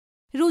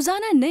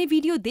रोजाना नए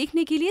वीडियो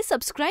देखने के लिए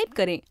सब्सक्राइब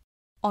करें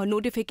और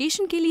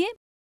नोटिफिकेशन के लिए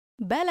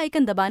बेल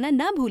आइकन दबाना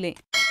ना भूलें।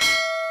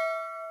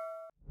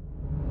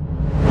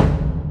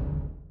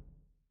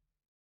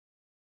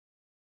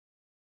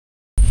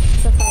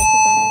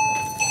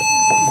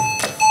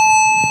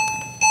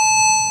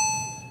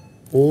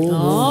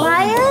 Oh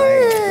my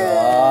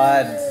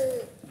God!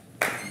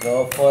 Go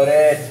for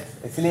it.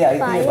 इसलिए आई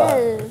थी ये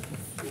बात।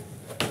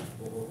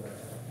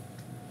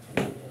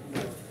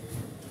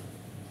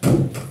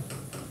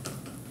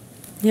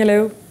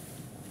 हेलो।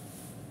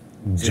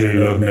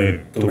 जेलर ने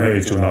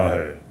तुम्हें चुना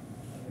है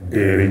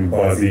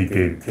डेरिंगबाजी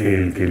के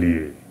खेल के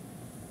लिए।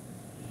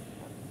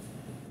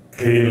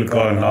 खेल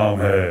का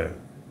नाम है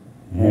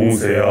मुंह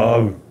से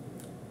आग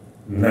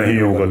नहीं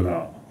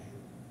उगलना।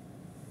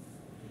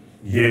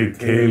 ये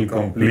खेल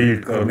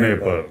कंप्लीट करने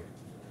पर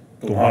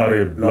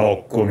तुम्हारे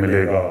ब्लॉक को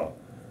मिलेगा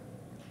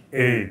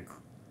एक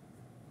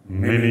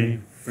मिनी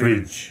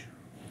फ्रिज,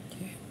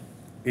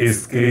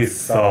 इसके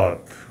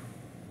साथ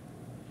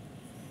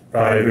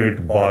प्राइवेट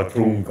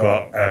बाथरूम का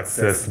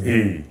एक्सेस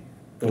भी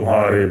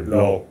तुम्हारे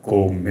ब्लॉक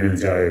को मिल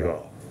जाएगा।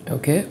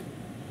 ओके।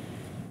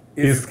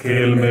 इस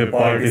खेल में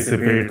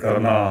पार्टिसिपेट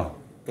करना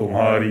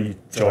तुम्हारी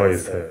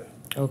चॉइस है।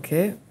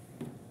 ओके।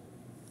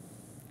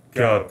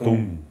 क्या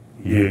तुम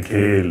ये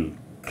खेल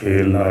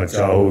खेलना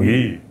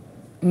चाहोगी?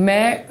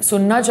 मैं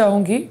सुनना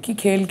चाहूंगी कि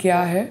खेल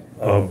क्या है।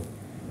 अब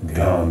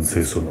ध्यान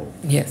से सुनो।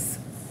 यस।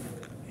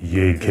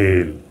 ये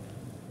खेल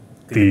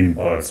 3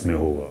 पार्ट्स में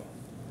होगा।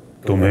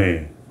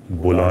 तुम्हें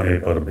बुलाने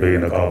पर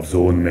बेनकाब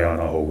जोन में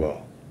आना होगा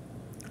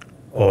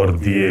और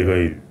दिए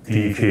गए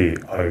तीखे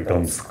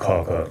आइटम्स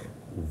खाकर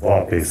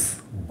वापस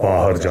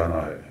बाहर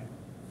जाना है।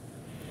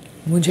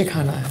 मुझे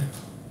खाना है।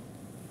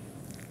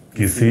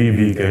 किसी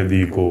भी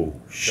कैदी को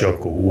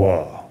शक हुआ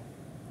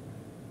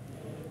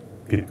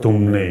कि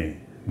तुमने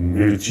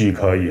मिर्ची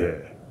खाई है,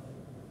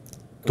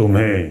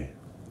 तुम्हें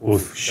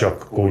उस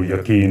शक को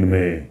यकीन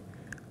में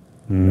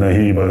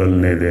नहीं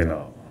बदलने देना,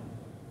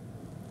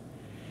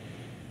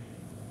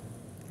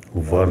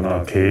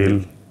 वरना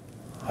खेल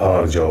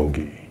हार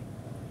जाओगी।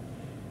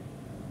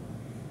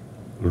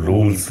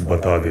 रूल्स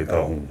बता देता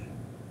हूं,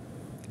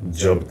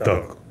 जब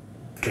तक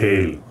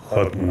खेल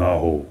खत्म ना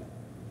हो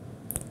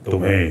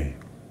तुम्हें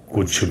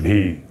कुछ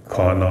भी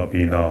खाना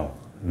पीना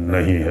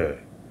नहीं है।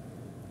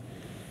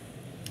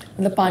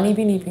 मतलब पानी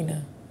भी नहीं पीना।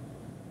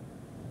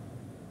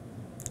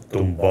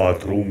 तुम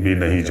बाथरूम भी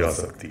नहीं जा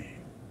सकती।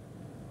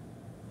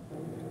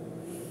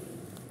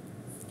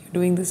 You're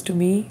doing this to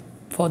me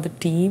for the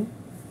team?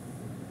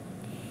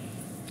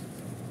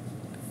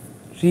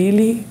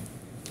 Really?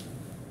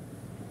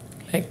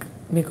 Like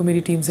मेरे को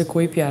मेरी टीम से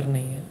कोई प्यार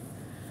नहीं है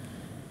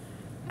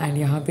एंड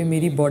यहाँ पे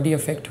मेरी बॉडी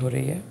अफेक्ट हो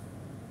रही है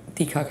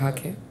तीखा खा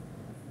के।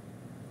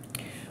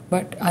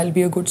 But I will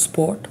be a good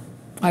sport.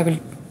 I will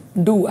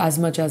do as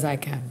much as I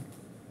can.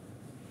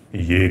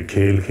 ये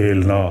खेल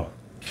खेलना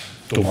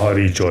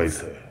तुम्हारी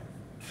चॉइस है,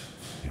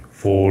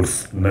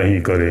 फोर्स नहीं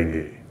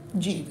करेंगे।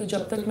 जी, तो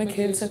जब तक मैं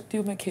खेल सकती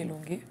हूँ मैं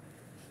खेलूंगी।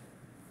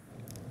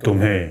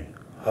 तुम्हें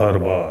हर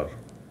बार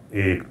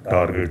एक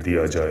टारगेट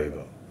दिया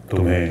जाएगा,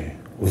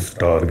 तुम्हें उस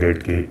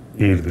टारगेट के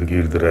इर्द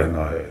गिर्द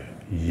रहना है,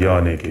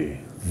 यानी कि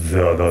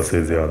ज्यादा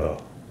से ज्यादा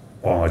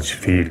 5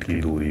 फीट की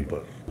दूरी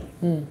पर।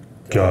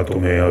 क्या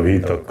तुम्हें अभी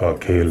तक का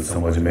खेल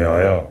समझ में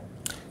आया?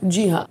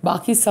 जी हाँ,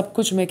 बाकी सब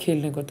कुछ मैं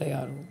खेलने को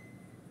तैयार हूँ।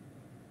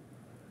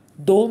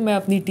 दो, मैं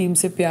अपनी टीम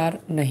से प्यार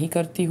नहीं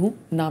करती हूँ,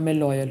 ना मैं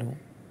लॉयल हूँ।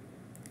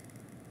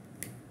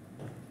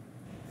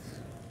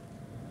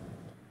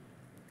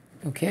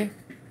 ओके?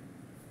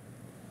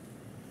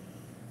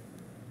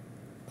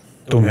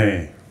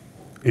 तुम्हें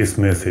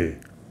इसमें से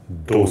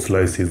 2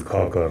 स्लाइसेस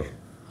खाकर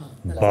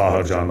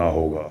बाहर जाना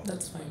होगा।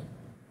 That's fine.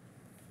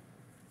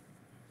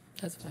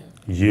 That's fine.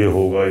 ये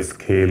होगा इस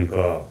खेल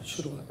का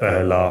शुरुआत।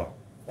 पहला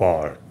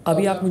पार्ट।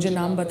 अभी आप मुझे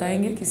नाम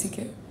बताएंगे किसी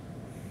के?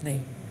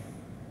 नहीं।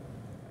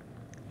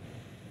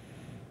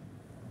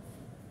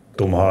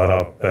 तुम्हारा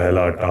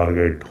पहला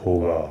टारगेट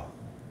होगा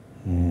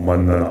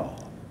मंदना।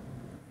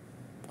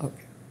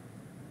 Okay,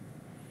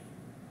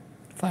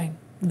 fine.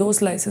 2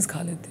 स्लाइसेस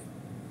खा लेते।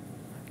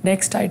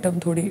 नेक्स्ट आइटम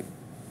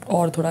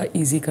थोड़ा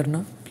इजी करना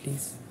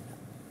please.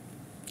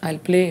 I will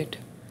play it.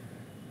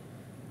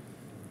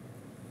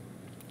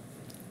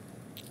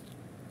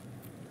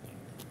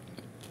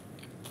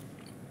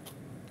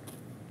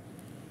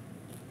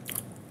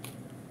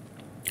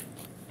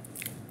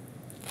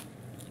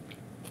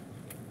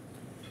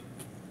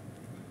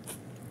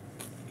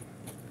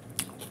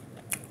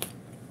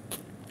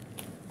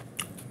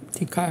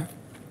 तीखा है।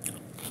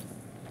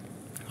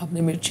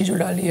 आपने मिर्ची जो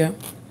डाली है,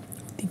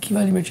 तीखी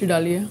वाली मिर्ची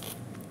डाली है।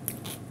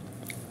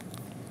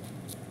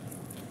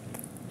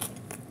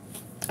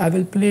 I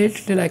will play it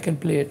till I can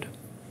play it.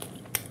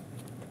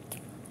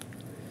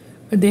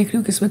 मैं देख रही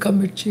हूँ किसमें कम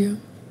मिर्ची है।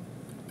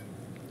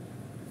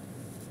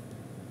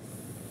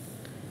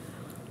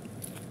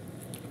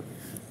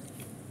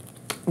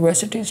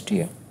 वैसे टेस्टी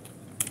है।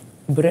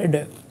 ब्रेड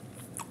है।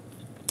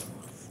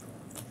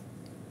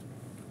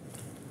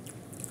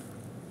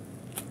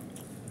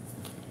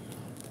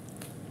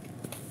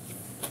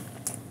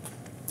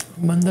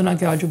 बंदना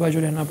के आजू बाजू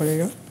रहना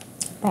पड़ेगा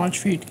 5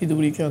 फीट की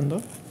दूरी के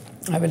अंदर.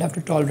 I will have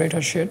to tolerate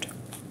her shit.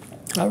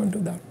 I won't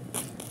do that.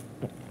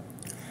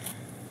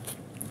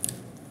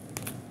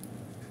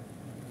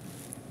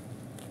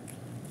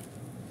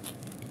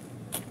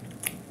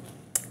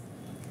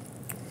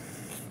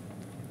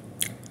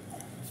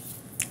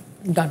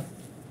 Done.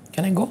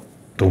 Can I go?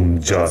 तुम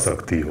जा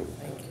सकती हो.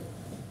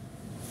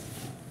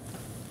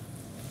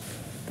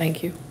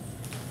 Thank you.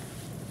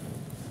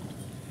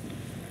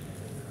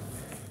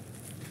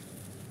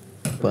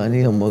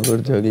 पानी हम मगर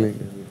जग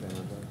लेंगे.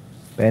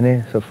 पहने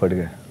सब फट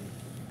गए.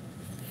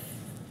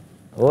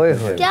 ओए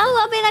होए. क्या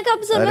हुआ मेरा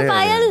कब्ज़ों में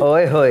पायल?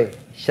 ओए होए.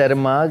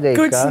 शर्मा गई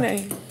कुछ का?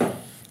 नहीं.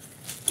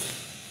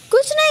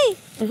 कुछ नहीं.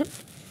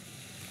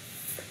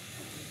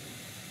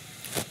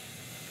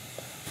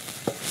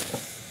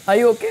 Are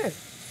you okay?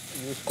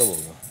 कब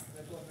होगा?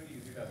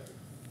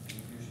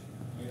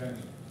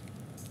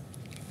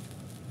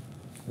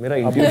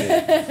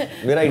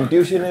 मेरा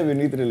इंट्यूशन है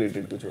विनीत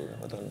रिलेटेड कुछ होगा.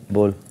 पता नहीं.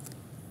 बोल.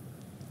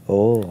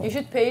 Oh. You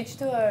should page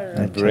to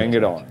her. Bring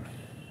it on.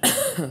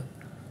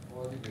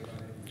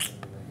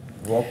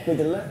 Walk पे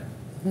चल रहा है?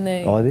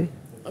 नहीं. और दे?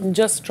 I'm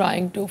just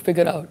trying to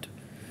figure out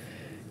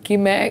कि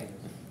मैं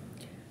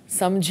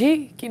समझी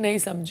कि नहीं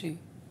समझी.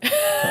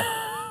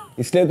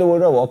 इसलिए तो बोल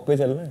रहा वॉक पे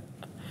चल रहा है.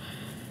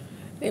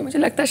 नहीं, मुझे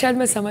लगता है शायद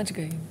मैं समझ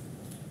गई.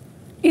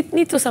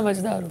 इतनी तो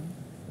समझदार हूँ.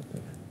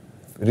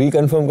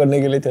 रिकन्फर्म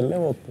करने के लिए चल रहा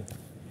है वॉक पे.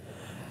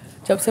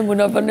 जब से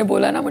मुनव्वर ने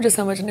बोला ना मुझे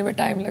समझने में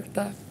टाइम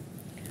लगता है,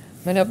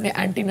 मैंने अपने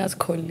एंटीनास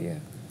खोल लिए.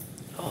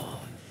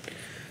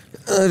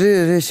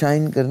 अरे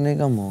शाइन करने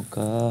का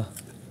मौका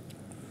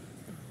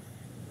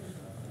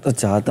तो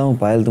चाहता हूँ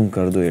पायल, तुम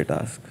कर दो ये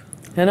टास्क.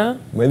 है ना?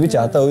 मैं भी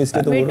चाहता हूँ,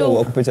 इसलिए तो बोल रहा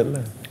वॉक पे चल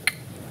रहा है.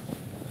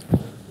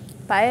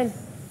 Payal.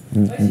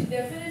 But she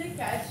definitely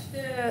catched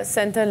the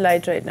center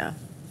light right now.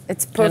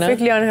 It's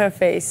perfectly on her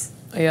face.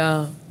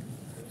 Yeah.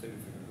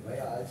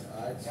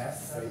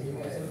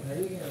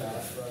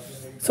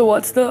 So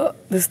what's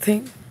this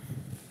thing?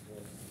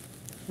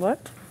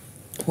 What?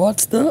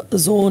 What's the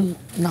zone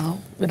now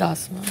with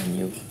Asma and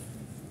you?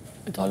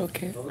 It's all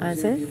okay.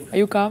 As in? Are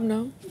you calm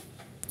now?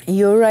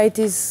 Your right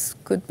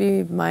could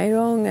be my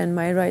wrong, and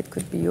my right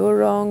could be your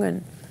wrong,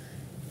 and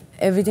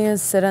everything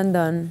is said and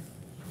done.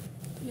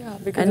 Yeah,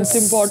 because it's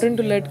important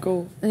to let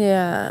go.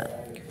 Yeah.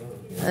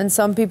 And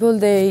some people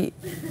they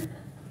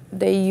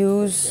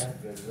use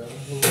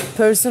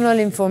personal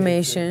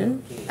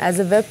information as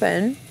a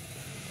weapon.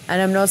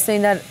 And I'm not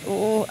saying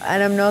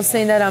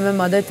that I'm a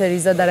Mother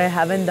Teresa, that I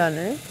haven't done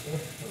it.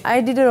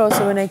 I did it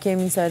also when I came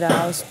inside the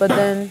house, but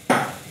then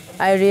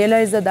I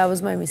realized that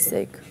was my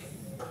mistake.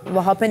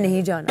 वहाँ पे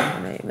नहीं जाना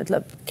है,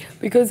 मतलब.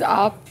 Because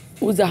आप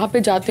जहाँ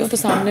पे जाते हो तो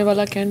सामने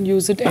वाला can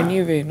use it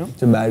anyway, no?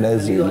 It's a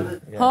badass deal.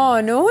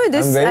 हाँ, no,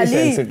 this I'm very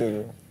Ali.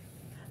 sensitive.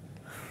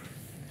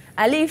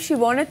 Ali, if she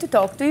wanted to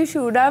talk to you, she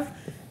would have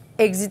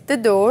exit the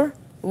door,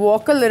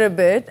 walk a little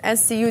bit, and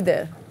see you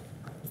there.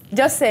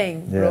 Just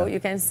saying, bro,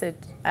 you can sit.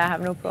 I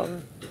have no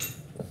problem.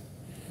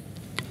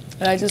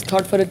 And I just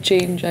thought for a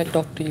change, I'll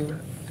talk to you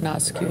and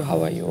ask you,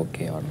 how are you,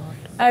 okay or not?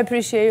 I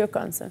appreciate your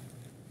concern.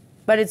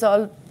 But it's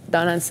all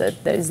done and said.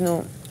 There is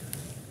no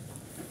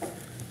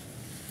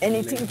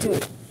anything to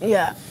it.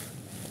 Yeah.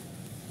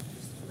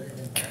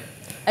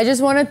 I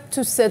just wanted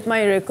to set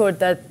my record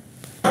that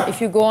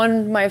if you go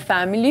on my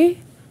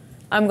family,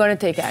 I'm going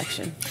to take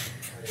action.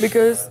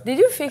 Because... Did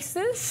you fix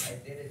this?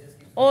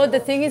 Oh,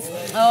 the thing is...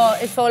 Oh,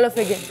 it fell off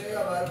again.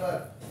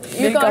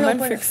 You come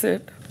and fix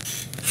it.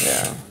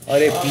 Yeah.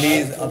 अरे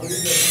please अब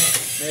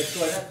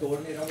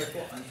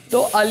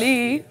तो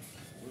अली,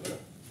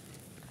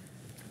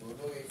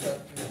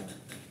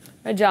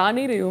 मैं जा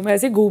नहीं रही हूँ, मैं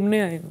ऐसे घूमने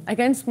आई हूँ. I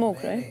can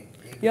smoke, right?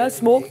 Yeah,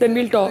 smoke, then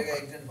we'll talk.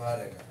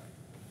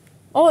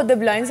 Oh, the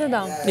blinds are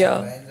down.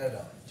 Yeah.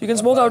 You can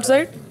smoke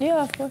outside?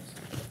 Yeah, of course.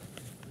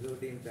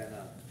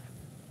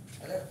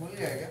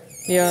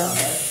 Yeah.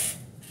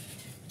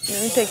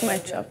 Let me take my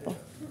chopper.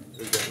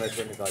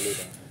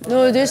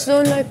 No, just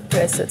don't like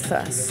press it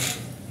fast.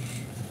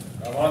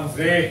 Come on,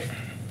 Zay.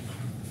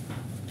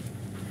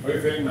 What are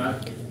you feeling, man?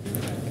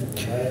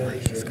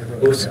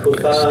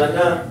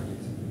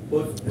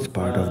 It's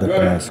part of the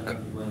task.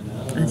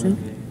 As in?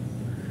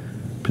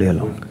 Play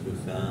along.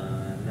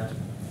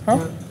 Huh?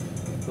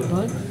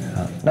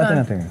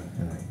 Nothing.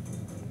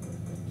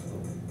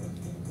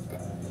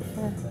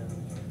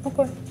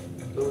 Okay.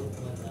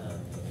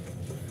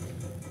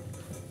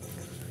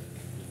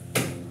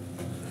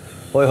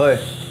 ओए होए.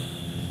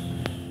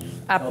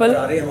 Apple?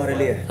 आ रही है हमारे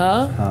लिए.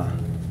 हाँ? हाँ.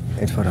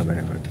 It's for a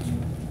better good.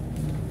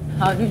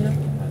 How do you know?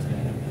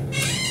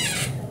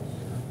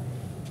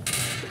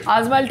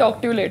 Azma, I'll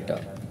talk to you later.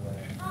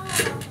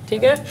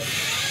 ठीक है?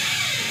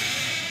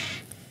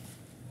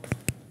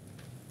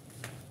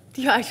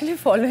 You're actually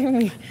following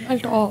me. I'll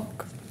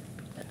talk.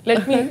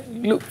 Let me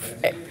look.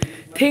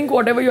 Think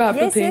whatever you have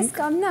to think. Yes,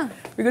 come now.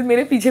 Because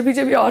मेरे पीछे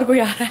पीछे भी और कोई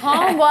आ रहा है.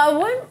 Huh?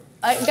 What?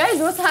 Guys,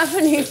 what's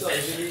happening?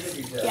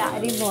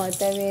 प्यार ही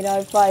बहुत है मेरा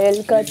और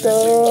पायल का तो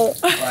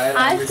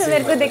आज तो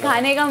मेरे को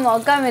दिखाने का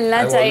मौका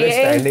मिलना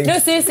चाहिए. No,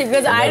 seriously,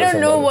 because I don't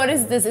know what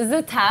is this. Is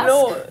it task?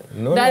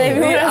 No. That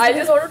everyone has I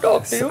just want to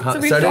talk to you. So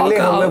we Suddenly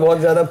talk हमें out. बहुत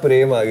ज़्यादा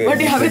प्रेम आ गया.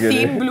 But यहाँ पे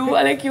 3 blue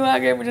वाले क्यों आ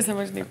गए मुझे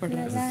समझ नहीं पड़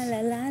रहा.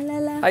 ला ला ला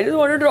ला. I just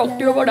wanted to talk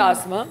to you about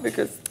Asma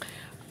because,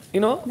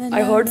 you know,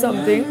 I heard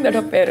something that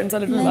her parents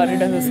are a little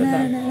worried and this and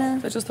that.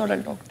 So I just thought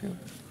I'll talk to you.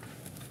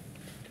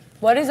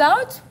 What is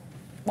out?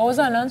 What was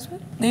the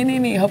announcement? No.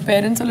 Her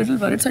parents are a little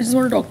worried, so I just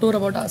want to talk to her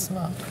about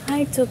Asma. हाँ,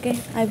 it's okay.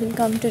 I will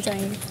come to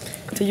join you.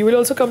 So you will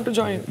also come to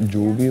join.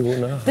 जो भी हो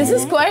ना. This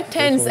is quite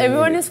tense.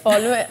 Everyone is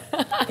following.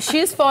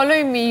 She's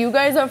following me. You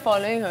guys are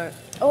following her.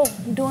 Oh,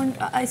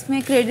 don't.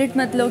 इसमें credit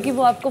मत लो कि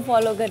वो आपको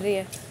follow कर रही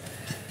है.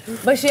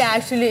 But she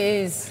actually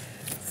is.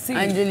 See,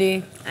 Anjali,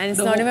 and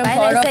it's not even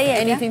Payal part of ऐसा ही है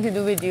क्या? anything to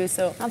do with you.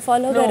 So. आप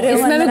follow कर रहे हो.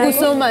 इसमें भी वंदना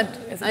गुस्सो को? मत.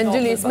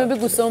 Anjali, इसमें भी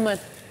गुस्सो मत.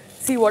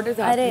 see what is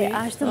अरे happening.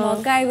 आज तो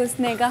मौका है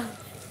घुसने का.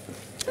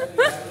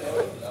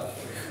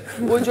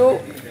 वो जो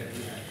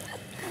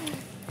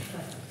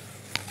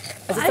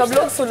ऐसे सब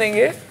लोग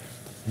सुनेंगे.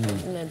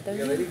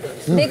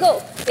 देखो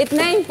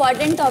इतना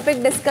इम्पोर्टेंट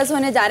टॉपिक डिस्कस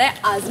होने जा रहा है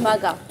आज़मा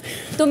का,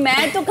 तो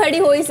मैं तो खड़ी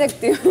हो ही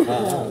सकती हूँ.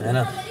 है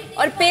ना.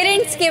 और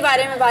पेरेंट्स के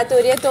बारे में बात हो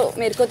रही है तो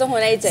मेरे को तो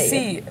होना ही चाहिए.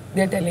 See,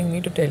 they are telling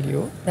me to tell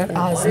you that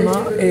Asma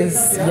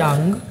is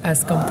young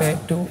as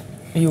compared to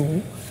you,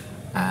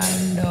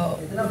 and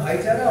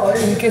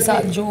उनके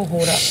साथ जो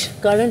हो रहा,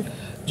 Karan.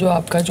 जो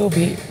आपका जो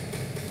भी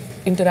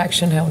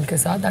interaction है उनके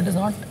साथ, that is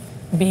not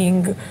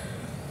being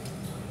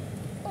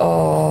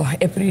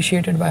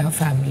appreciated by her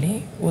family.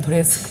 वो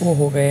थोड़े वो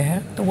हो गए हैं,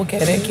 तो वो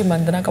कह रहे हैं कि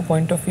मंदना का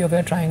point of view we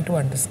are trying to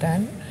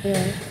understand,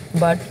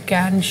 but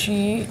can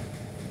she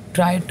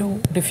try to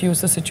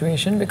diffuse the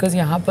situation because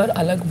यहाँ पर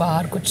अलग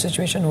बाहर कुछ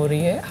situation हो रही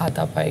है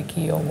हाथापाई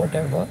की or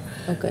whatever,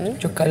 Okay.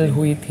 जो कल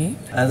हुई थी.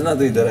 आज़मा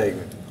तो इधर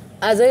आएगी.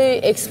 As I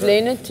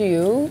explain it to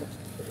you,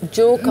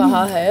 जो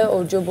कहा है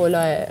और जो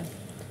बोला है,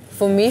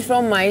 for me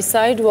from my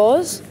side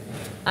was,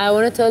 I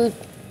want to tell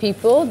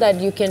people that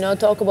you cannot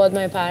talk about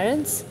my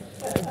parents.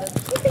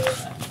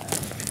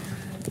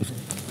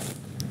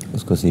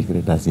 उसको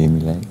सीक्रेट टास्क ये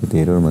मिला है कि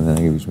तेरे और मंदना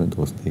के बीच में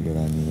दोस्ती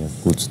करानी है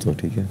कुछ तो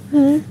ठीक है.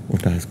 वो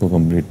टास्क को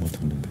कंप्लीट मत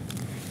होने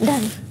दे.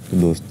 डन. तो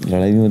दोस्त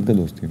लड़ाई भी मत कर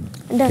दोस्ती में.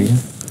 ठीक है.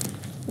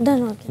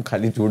 डन हो गया.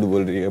 खाली झूठ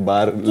बोल रही है.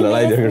 बाहर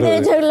लड़ाई झगड़े हो रहे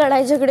हैं.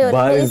 लड़ाई झगड़े हो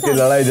बाहर रहे इसके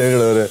लड़ाई झगड़े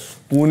हो रहे हैं.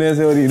 पुणे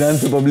से और ईरान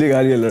से पब्लिक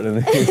आ रही है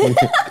लड़ने.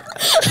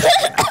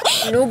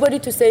 Nobody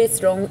to say it's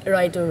wrong,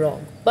 right or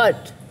wrong.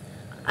 But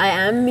I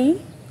am me,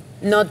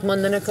 not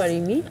Mandana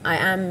Karimi. I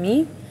am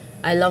me.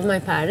 I love my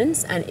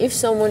parents, and if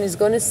someone is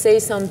going to say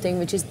something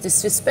which is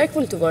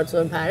disrespectful towards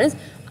my parents,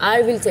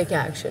 I will take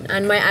action.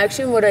 And my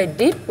action, what I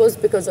did, was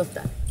because of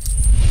that.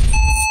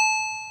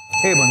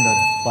 Hey Bandar,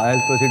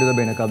 Payal, proceed to the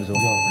Benakab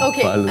zone.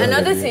 Okay,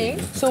 another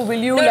thing. So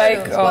will you No,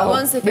 like no, no.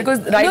 One second.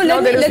 because right No, now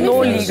let me- there is let me no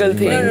finish. legal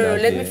thing. No,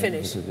 let me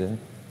finish.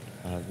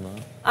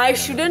 I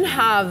shouldn't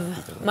have.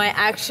 My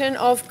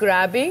action of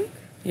grabbing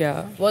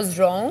Yeah, was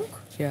wrong.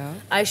 yeah.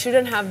 I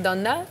shouldn't have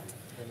done that.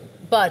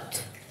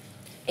 But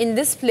in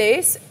this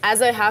place,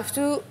 as I have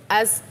to,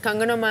 as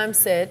Kangna ma'am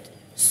said,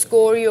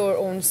 score your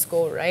own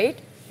score, right?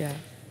 Yeah.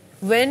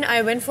 When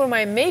I went for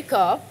my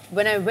makeup,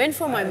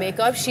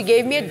 she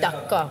gave me a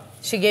dhakka.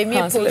 She gave me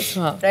a so push,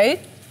 let's- right?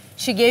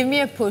 She gave me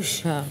a push.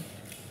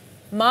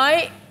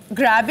 My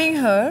grabbing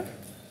her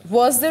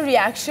was the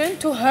reaction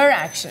to her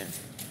action,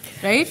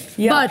 right?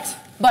 Yeah.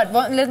 But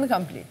let me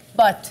complete.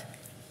 But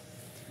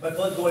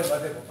first go and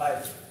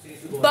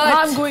Payal.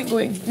 I'm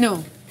going. no.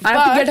 I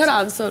have to get her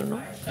answer, no?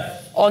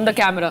 On the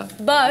camera.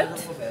 But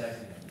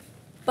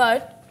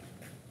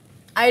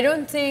I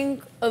don't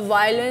think a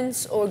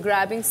violence or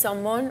grabbing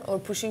someone or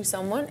pushing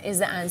someone is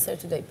the answer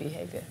to their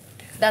behavior.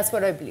 That's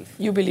what I believe.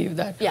 You believe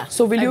that? Yeah,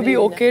 So will I you be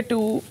believe okay to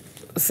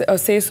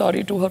say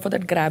sorry to her for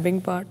that grabbing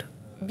part?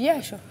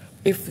 Yeah, sure.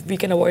 If we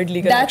can avoid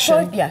legal That action.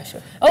 part, yeah, sure.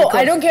 Oh,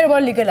 I don't care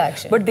about legal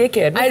action. But they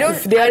care. I don't.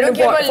 If they I are don't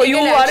care about for you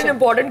legal are action. an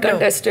important No.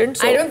 contestant.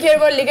 So I don't care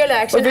about legal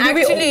action. But will you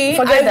be- Actually,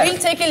 forget I that.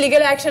 will take a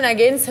legal action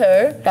against her.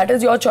 that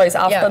is your choice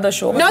after Yeah. the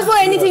show. Not for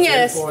anything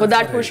else. For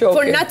that push, you're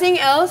For okay. nothing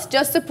else,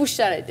 just the push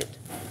that I did.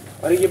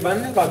 अरे ये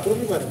बंद है bathroom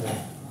ही बंद है.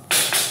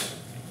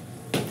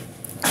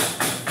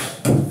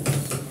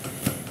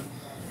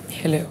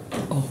 Hello.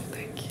 Oh,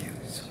 thank you.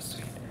 So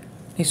sweet.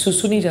 नहीं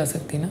सुसु नहीं जा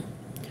सकती ना?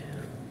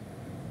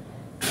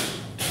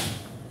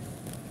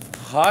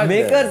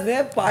 मेकर्स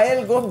ने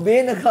पायल को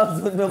बेनकाब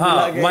जोन में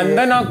बुला के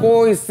मंदना को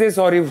इससे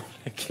सॉरी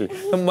बोलने के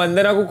लिए. तो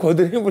मंदना को खुद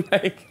नहीं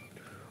बुलाएगी.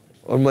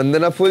 और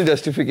मंदना फुल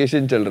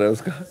जस्टिफिकेशन चल रहा है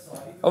उसका.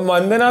 और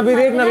मंदना भी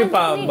देख ना भी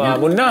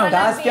मुन्ना.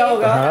 टास्क क्या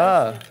होगा?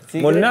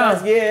 सीक्रेट मुन्ना.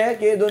 टास्क ये है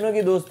कि दोनों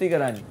की दोस्ती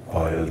करानी.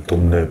 पायल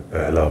तुमने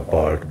पहला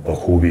पार्ट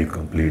बखूबी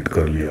कंप्लीट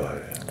कर लिया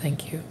है. Thank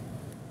you.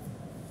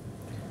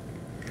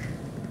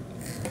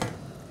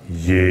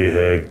 ये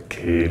है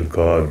खेल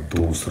का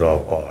दूसरा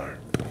पार्ट.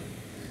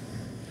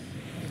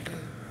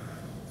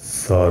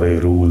 सारे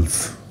रूल्स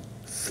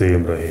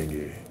सेम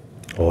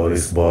रहेंगे और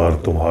इस बार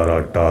तुम्हारा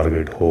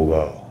टारगेट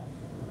होगा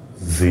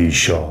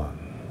जीशान.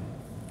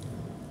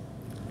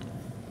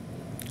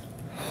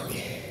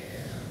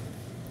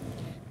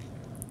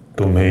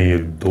 तुम्हें ये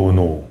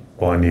दोनों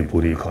पानी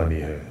पूरी खानी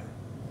है।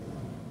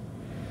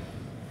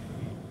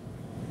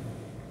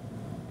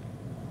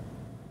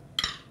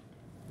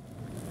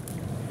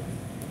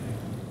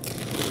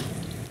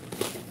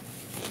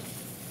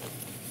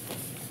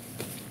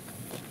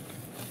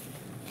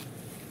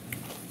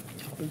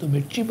 तो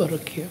मिर्ची भर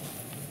रखी है,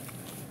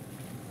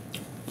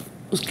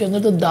 उसके अंदर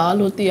तो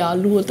दाल होती है,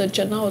 आलू होता है,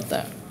 चना होता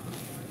है।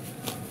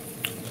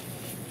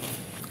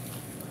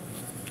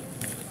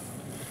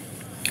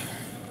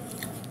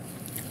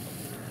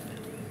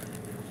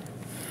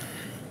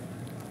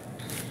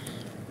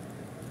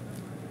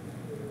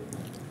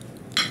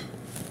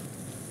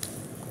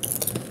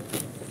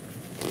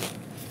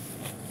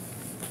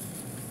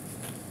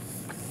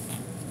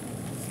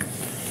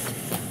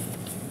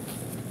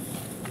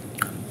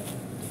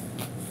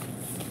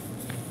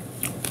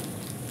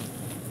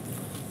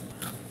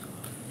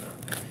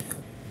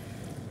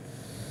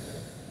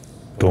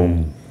 तुम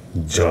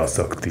जा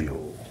सकती हो।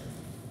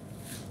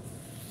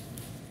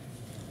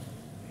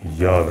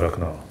 याद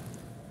रखना,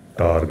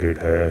 टारगेट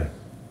है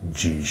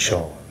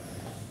जीशान।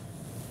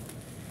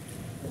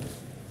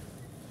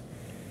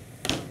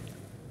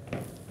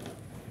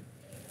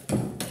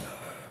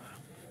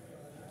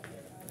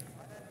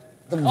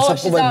 तुम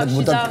सबको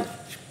बदबू तक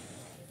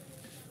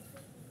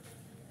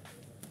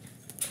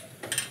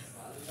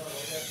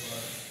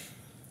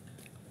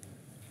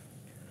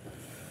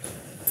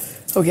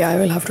Okay, I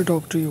will have to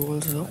talk to you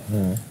also.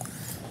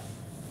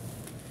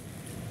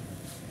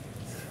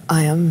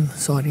 I am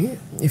sorry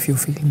if you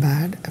feel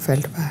bad. I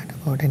felt bad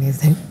about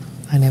anything.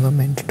 I never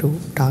meant to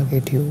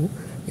target you.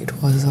 It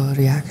was a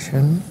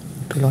reaction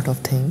to a lot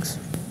of things.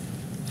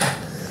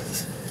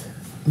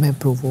 मैं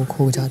provoke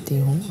हो जाती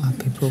हूँ, आप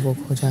भी provoke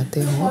हो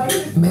जाते हो।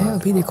 मैं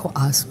अभी देखो,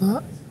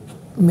 आसमा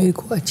मेरे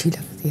को अच्छी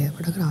लगती है,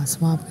 बट अगर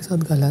आसमा आपके साथ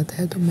गलत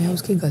है तो मैं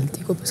उसकी गलती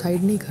को डिसाइड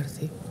नहीं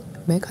करती।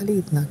 मैं खाली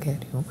इतना कह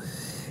रही हूँ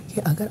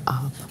कि अगर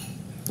आप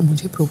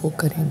मुझे प्रोवोक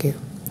करेंगे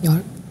और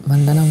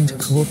वंदना मुझे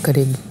प्रोवोक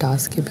करेगी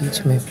टास्क के बीच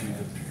में,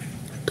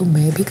 तो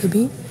मैं भी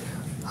कभी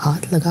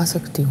हाथ लगा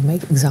सकती हूँ। मैं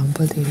एक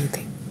एग्जांपल दे रही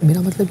थी।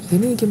 मेरा मतलब ये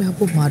नहीं है कि मैं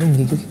आपको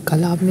मारूंगी, क्योंकि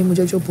कल आपने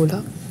मुझे जो बोला,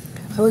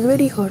 आई वॉज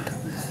वेरी हर्ट।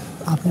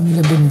 आपने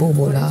मुझे बिम्बो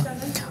बोला,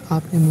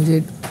 आपने मुझे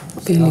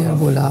फेलियर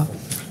बोला,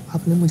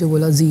 आपने मुझे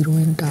बोला ज़ीरो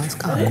इन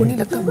टास्क। आपको नहीं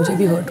लगता मुझे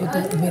भी हर्ट होता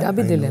है? मेरा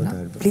भी दिल है ना।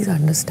 Please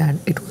understand,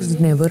 it was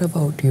never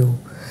about you,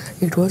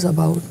 it was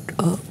about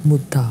a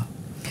मुद्दा.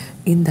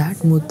 In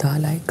that mudda,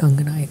 like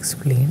Kangna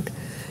explained,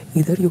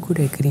 either you could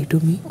agree to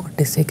me or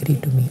disagree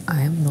to me. I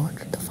am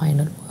not the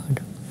final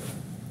word,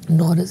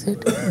 nor is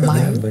it my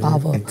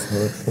power. It's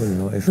hurtful,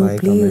 no? If No, I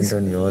please. comment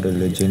on your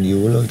religion, you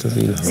will also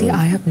feel hurt. See,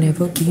 I have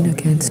never been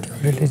against your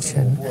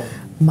religion.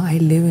 I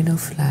live in a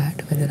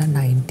flat where there are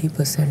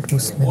 90%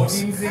 Muslims.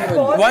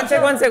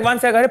 One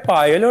sec. अरे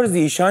पायल और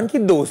ज़ीशान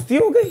की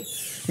दोस्ती हो गई?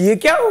 ये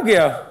क्या हो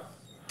गया?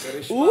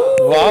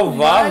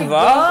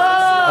 वाह!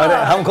 अरे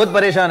हम खुद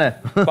परेशान हैं।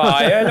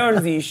 पायल और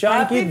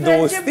ज़ीशान की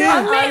दोस्ती,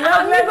 माय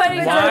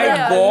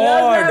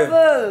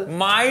गॉड,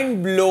 माइंड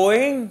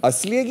ब्लोइंग।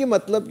 असली है कि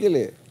मतलब के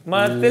लिए?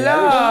 मतलब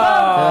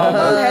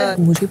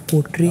मुझे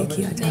पोर्ट्रे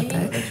किया जाता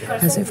है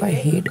as if I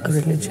hate a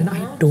religion. I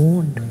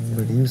don't.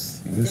 But you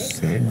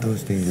said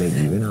those things, like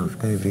even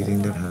after everything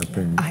that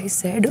happened. I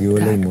said you were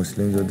that. like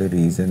Muslims were the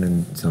reason and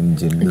some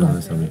jinnah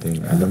or something.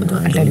 I don't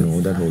I'll tell you.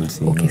 know that whole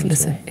scene. Okay, also.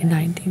 listen. In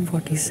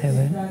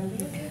 1947,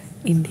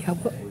 India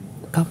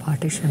का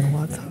partition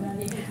हुआ था,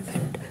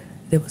 and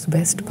there was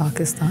West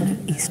Pakistan and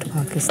East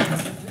Pakistan.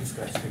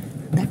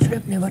 That should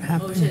have never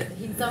happened.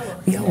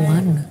 We are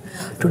one.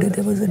 Today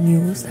there was a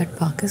news that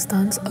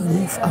Pakistan's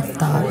Aroof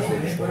Aftab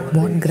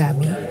won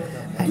Grammy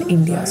and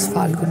India's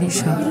Falguni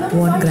Shah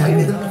won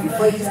Grammy.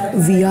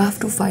 We have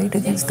to fight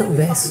against the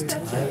West.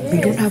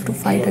 We don't have to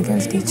fight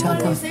against each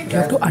other. You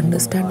have to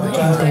understand my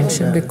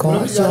intention.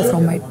 Because you are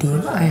from my team,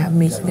 I am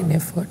making an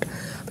effort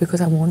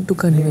because I want to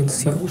convince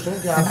you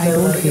and I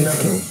don't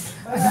hate you.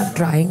 And I'm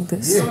trying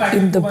this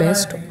in the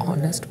best,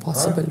 honest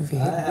possible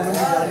way.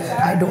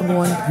 I don't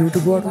want you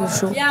to go out of the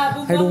show.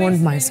 I don't want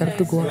myself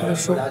to go out of the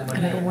show.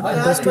 And I don't want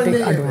others to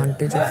take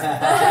advantage of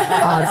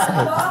our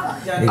fight.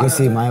 Because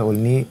see, my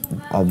only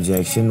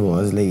objection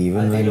was like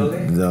even when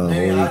the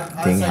whole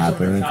thing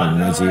happened when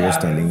Kangna ji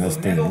was telling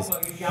us things,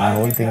 my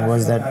whole thing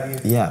was that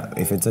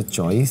yeah, if it's a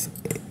choice,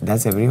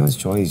 that's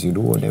everyone's choice. You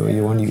do whatever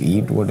you want, you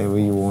eat whatever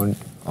you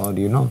want. Or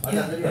you know,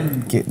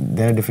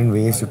 there are different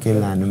ways to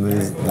kill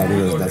animals.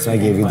 That's why I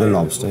gave you the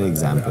lobster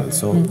example.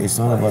 So it's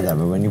not about that.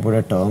 But when you put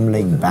a term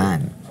like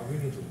ban,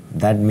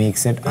 that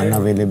makes it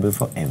unavailable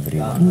for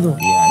everyone. No.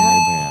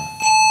 Yeah.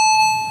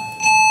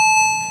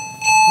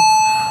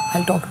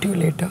 I'll talk to you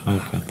later.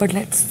 Okay. But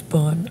let's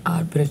burn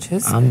our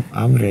bridges.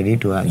 I'm ready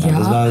to add.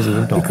 That is why I was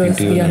even talking because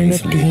to you we are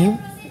nicely. in a team.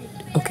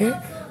 Okay.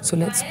 So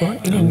let's burn.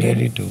 In I'm India,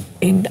 ready to.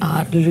 In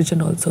our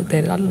religion also,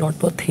 there are a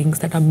lot more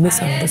things that are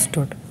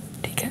misunderstood.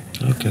 ठीक है?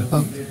 Okay.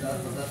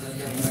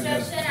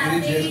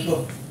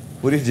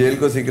 पूरी jail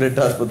को secret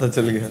task पता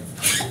चल गया।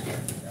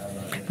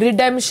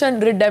 Redemption.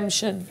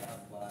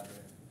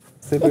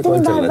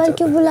 इतनी बार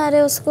क्यों बुला रहे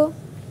हो उसको?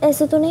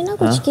 ऐसे तो नहीं ना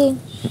कुछ की?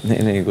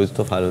 नहीं नहीं, कुछ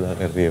तो फालूदा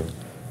कर रही है वो।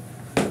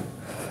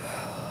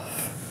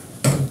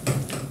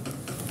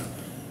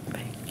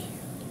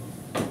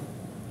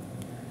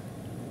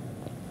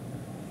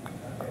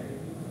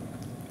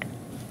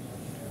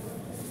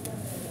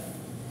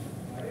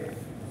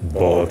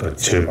 बहुत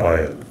अच्छे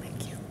पायल।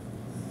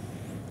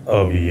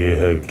 अब ये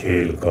है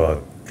खेल का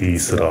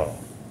तीसरा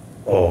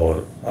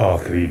और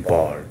आखिरी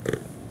पार्ट।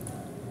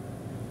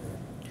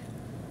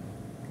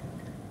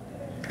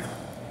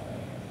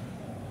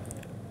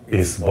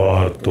 इस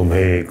बार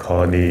तुम्हें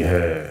खानी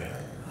है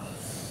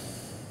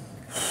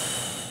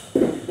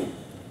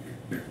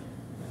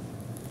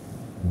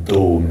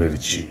दो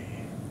मिर्ची।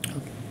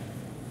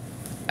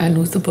 And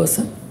who's the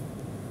person?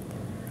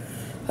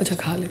 अच्छा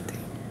खा लेते हैं।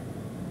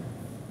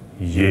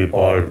 ये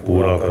पार्ट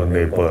पूरा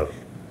करने पर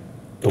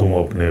तुम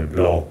अपने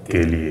ब्लॉक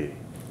के लिए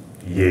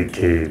ये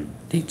खेल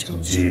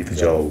जीत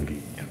जाओगी।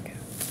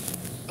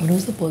 And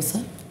who's the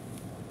person?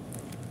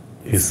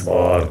 इस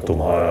बार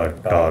तुम्हारा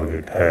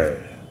टारगेट है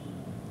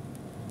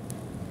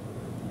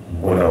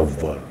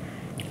Munawwar.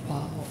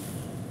 Wow,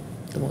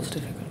 the most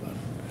difficult one.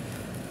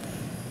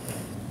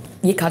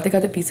 ये खाते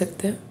खाते पी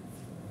सकते हैं?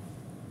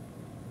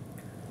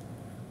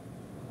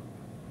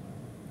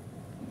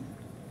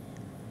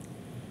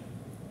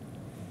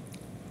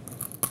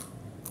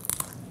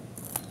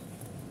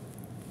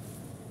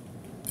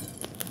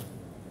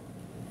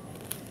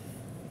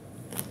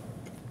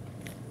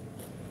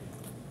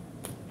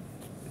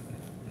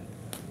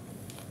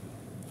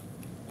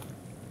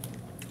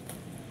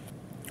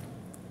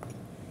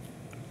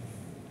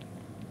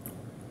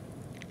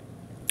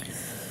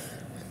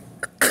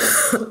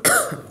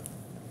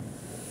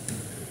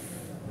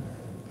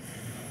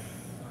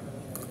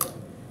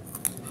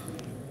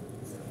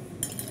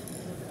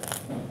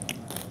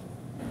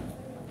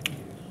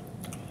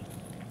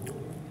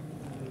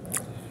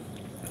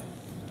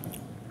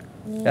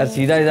 यार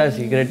सीधा इधर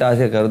सीक्रेट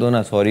टास्क कर दो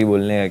ना, सॉरी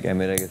बोलने का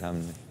कैमरा के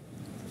सामने।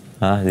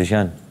 हाँ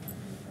जिशान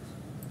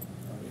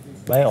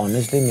भाई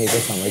ऑनेस्टली मेरे को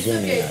समझ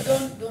में नहीं आ रहा।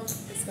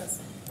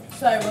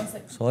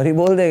 सॉरी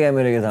बोल दे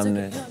कैमरे के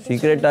सामने,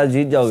 सीक्रेट टास्क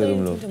जीत जाओगे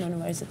तुम लोग।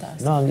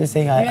 No, I'm just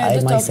saying I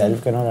myself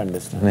cannot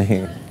understand.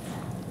 नहीं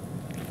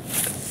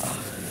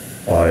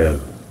पायल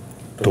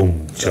तुम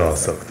जा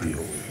सकती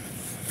हो।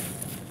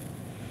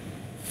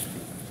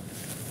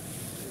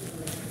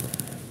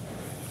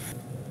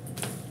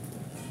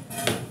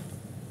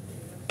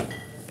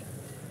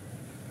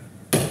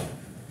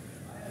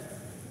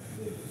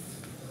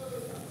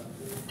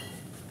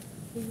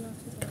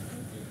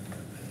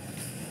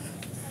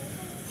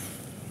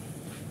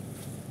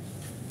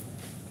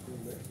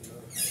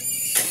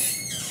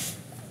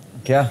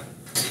 क्या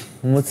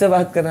मुझसे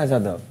बात करना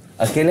चाहता हो?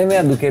 अकेले में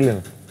या दुकेले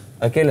में?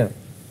 अकेले में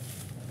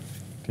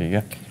ठीक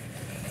है।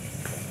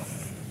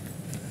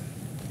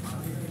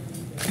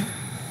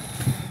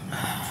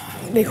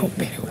 देखो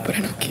मेरे ऊपर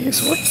है ना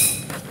केस हो,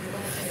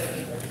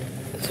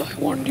 so I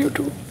want you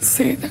to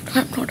say that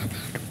I'm not a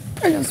bad.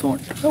 I just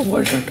want a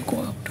version to go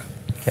out.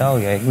 क्या हो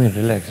गया? एक minute,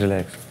 relax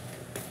relax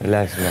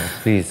relax relax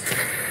please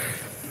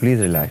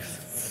please relax.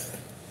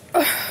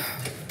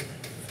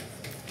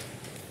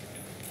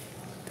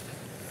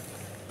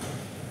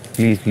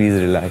 Please please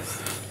relax,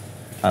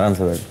 आराम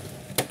से बैठ।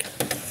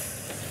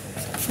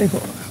 देखो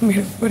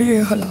मेरे ऊपर ये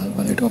हलाल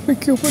वाले टॉपिक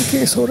के ऊपर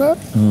केस हो रहा है।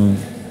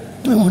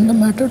 I want the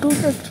matter to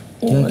get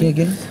over.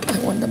 क्या? I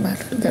want the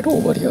matter to get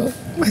over here.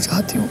 मैं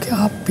चाहती हूँ कि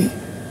आप भी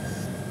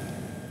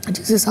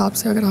जिस हिसाब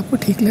से अगर आपको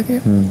ठीक लगे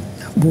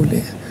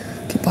बोले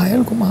कि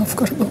पायल को माफ़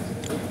कर दो।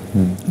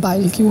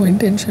 पायल की वो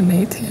इंटेंशन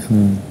नहीं थी।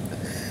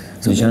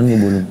 जिशान को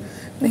बोलूं?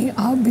 नहीं,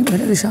 आप भी,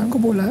 मैंने जिशान को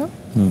बोला है।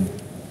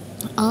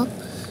 आप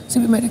से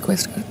भी मैं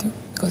रिक्वेस्ट करती हूँ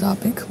बिकॉज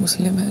आप एक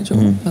मुस्लिम हैं जो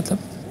मतलब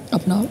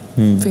अपना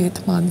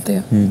फेथ मानते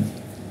हैं।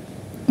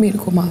 मेरे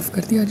को माफ़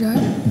कर दिया जाए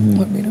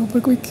और मेरे ऊपर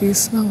कोई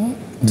केस ना हो,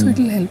 so it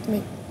will help me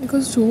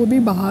because जो भी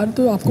बाहर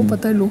तो आपको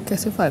पता है लोग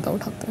कैसे फ़ायदा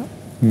उठाते हैं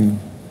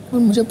और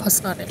मुझे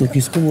फंसना नहीं। तो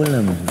किसको बोलना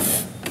है मुझे?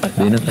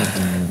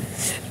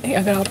 नहीं,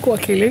 अगर आपको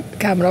अकेले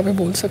कैमरा पे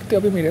बोल सकते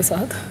हो अभी मेरे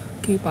साथ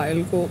कि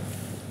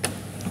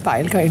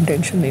पायल का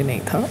इंटेंशन ये नहीं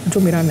था जो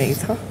मेरा नहीं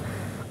था,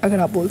 अगर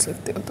आप बोल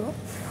सकते हो तो।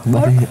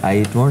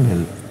 I don't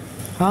help.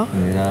 हाँ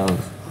मेरा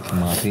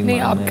माफी नहीं,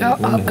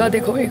 आपका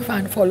देखो एक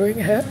फ़ैन फॉलोइंग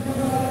है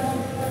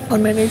और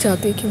मैं नहीं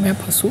चाहती कि मैं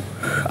फंसूँ।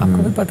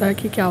 आपको भी पता है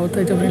कि क्या होता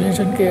है जब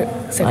रिलीजन के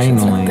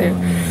सेक्शंस लगते हैं,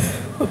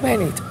 तो मैं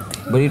नहीं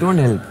चाहती। But it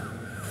won't help.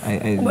 I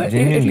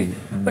genuinely.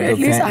 But at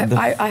least I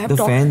have the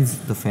talked.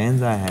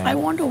 fans I have. I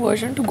want a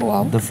version to go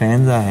out. The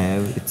fans I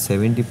have, it's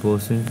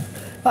 70%.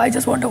 I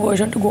just want a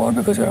version to go out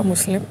because you're a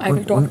Muslim. I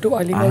will talk to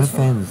Ali I have also.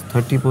 fans.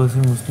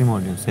 30% Muslim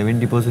audience.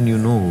 70% you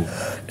know who.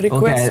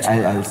 Request.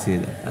 Okay, I'll say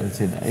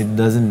that. It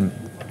doesn't.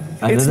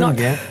 I It's doesn't not-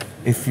 get.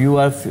 If you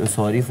are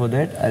sorry for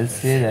that, I'll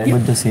say that.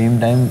 But at the same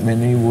time,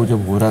 मैंने वो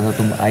जब हो रहा था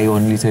तुम I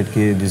only said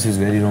कि this is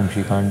very wrong.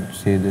 She can't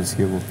say this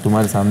ये वो.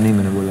 तुम्हारे सामने ही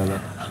मैंने बोला था.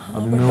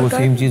 अभी मैं वो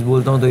सेम चीज़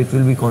बोलता हूँ तो it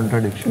will be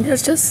contradiction.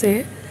 Just say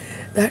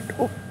that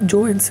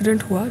जो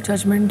इंसिडेंट हुआ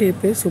जजमेंट डे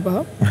पे सुबह,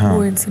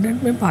 वो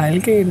इंसिडेंट में पायल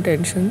के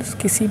इंटेंशंस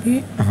किसी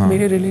भी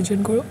मेरे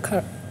रिलीजन को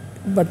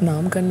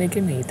बदनाम करने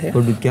के नहीं थे।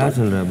 तो क्या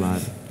चल रहा है बाहर?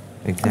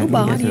 तो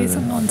बाहर ये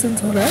सब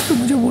नॉनसेंस हो रहा है, तो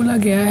मुझे बोला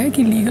गया है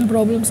कि लीगल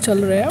प्रॉब्लम्स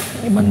चल रहे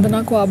हैं,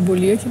 वंदना को आप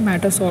बोलिए कि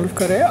मैटर सॉल्व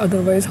करे,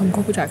 अदरवाइज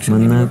हमको कुछ एक्शन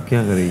नहीं वंदना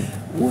क्या करेगी?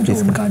 वो जो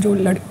उनका जो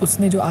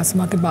उसने जो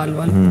आसमा के बाल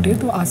फूटे,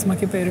 तो आसमा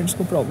के पेरेंट्स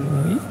को प्रॉब्लम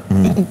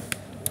हुई,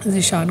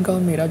 ज़ीशान का और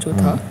मेरा जो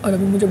था, और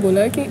अभी मुझे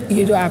बोला है कि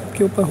ये जो ऐप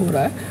के ऊपर हो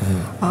रहा है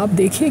आप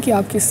देखिए कि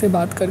आप किससे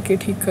बात करके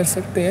ठीक कर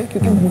सकते हैं,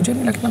 क्योंकि मुझे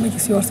नहीं लगता मैं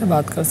किसी और से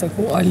बात कर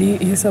सकूँ। अली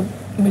ये सब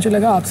मुझे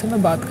लगा आपसे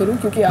मैं बात करूँ,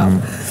 क्योंकि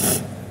आप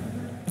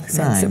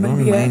सेंसिबल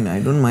भी है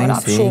और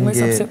आप शो में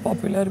सबसे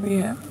पॉपुलर भी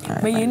है।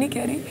 मैं ये नहीं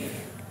कह रही,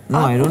 no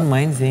I don't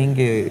mind saying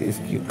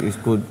कि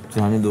इसको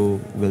जाने दो,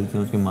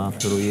 गलतियों से माफ़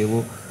करो, ये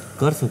वो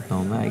कर सकता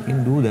हूँ मैं, I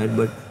can do that,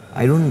 but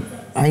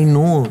I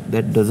know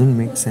that doesn't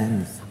make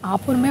sense.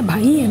 आप और मैं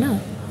भाई है ना,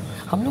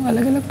 हम लोग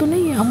अलग अलग तो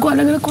नहीं है, हमको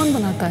अलग अलग कौन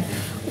बनाता है?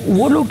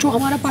 वो लोग जो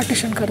हमारा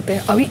पार्टीशन करते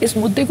हैं, अभी इस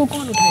मुद्दे को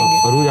कौन उठाएंगे?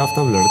 फरूज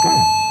आफ्ताब लड़का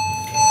है,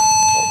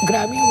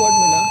 ग्रैमी अवार्ड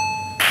मिला।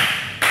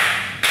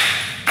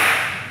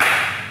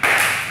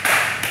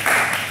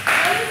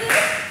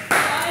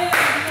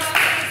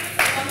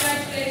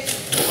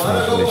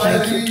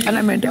 Thank you. And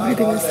I meant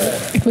everything I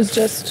said. It was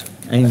just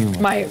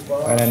my...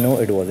 And I know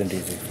it wasn't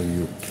easy for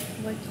you.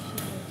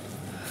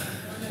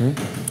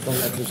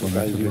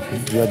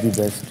 You are the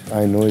best.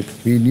 I know it.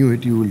 We knew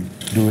it. You will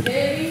do it.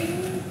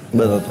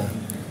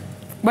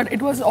 But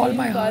it was all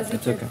my heart.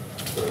 it's okay,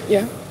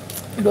 Yeah.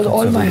 It was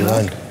all my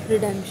heart.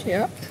 Redemption.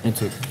 Yeah.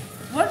 it's okay,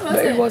 What was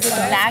But it? it was a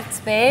task. Relax,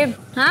 babe.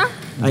 Huh?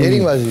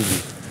 Dating was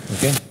easy.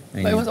 okay,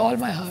 But it was all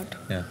my heart.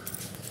 yeah,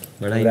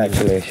 but I knew.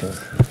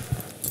 Congratulations.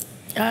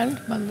 And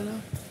Vandana.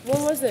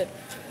 What was it?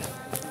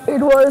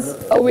 It was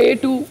a way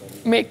to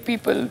make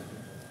people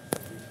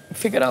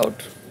figure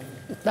out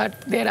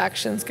that their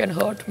actions can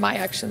hurt, my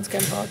actions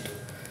can hurt.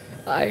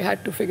 I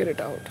had to figure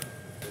it out.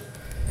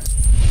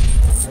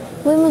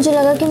 वही मुझे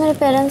लगा कि मेरे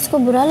parents को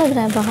बुरा लग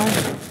रहा है बाहर।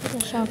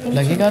 शॉकिंग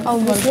लगेगा?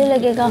 ऑब्वियसली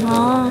लगेगा,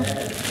 हाँ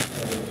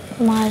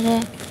तुम्हारे,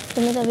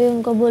 तो मैं तभी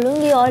उनको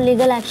बोलूँगी और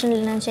लीगल एक्शन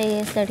लेना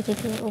चाहिए इस लड़की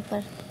के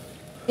ऊपर।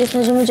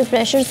 इसमें जो मुझे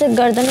प्रेशर से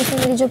गर्दन उसने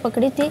मेरी जो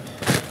पकड़ी थी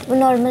वो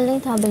नॉर्मल नहीं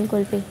था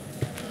बिल्कुल भी,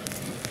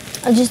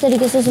 और जिस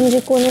तरीके से मुझे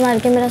कोने मार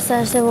के मेरा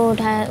सर से वो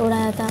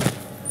उड़ाया था।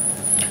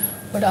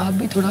 बट आप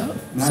भी थोड़ा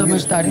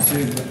समझदारी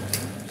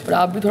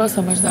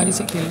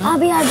से, खेलना।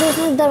 अभी आज जो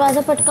उसने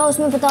दरवाज़ा पटका,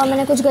 उसमें बताओ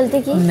मैंने कुछ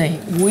गलती की? नहीं,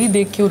 वही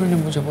देख के उन्होंने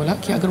मुझे बोला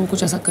कि अगर वो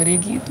कुछ ऐसा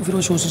करेगी तो फिर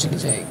वो शो से चली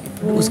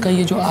जाएगी। उसका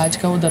ये जो आज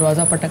का वो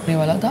दरवाज़ा पटकने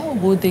वाला था,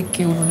 वो देख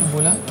के उन्होंने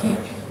बोला कि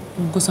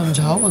उनको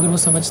समझाओ, अगर वो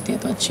समझती है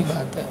तो अच्छी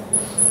बात है।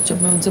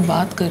 जब मैं उनसे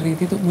बात कर रही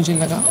थी तो मुझे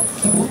लगा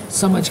कि वो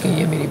समझ गई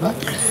है मेरी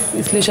बात,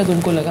 इसलिए शायद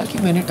उनको लगा कि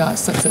मैंने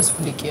टास्क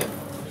सक्सेसफुली किया।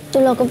 तो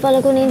लॉकअप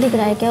वाले को नहीं दिख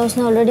रहा है क्या?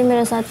 उसने ऑलरेडी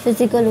मेरे साथ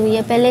फिजिकल हुई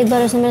है। पहले एक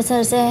बार उसने मेरे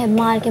सर से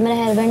मार के मेरा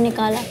हेयर बैंड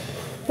निकाला,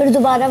 फिर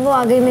दोबारा वो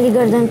आ गई मेरी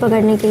गर्दन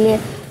पकड़ने के लिए।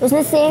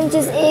 उसने सेम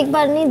चीज़ एक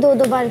बार नहीं दो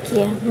बार की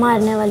है,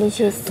 मारने वाली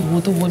चीज़।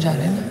 तो वो जा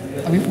रहे हैं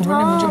ना, अभी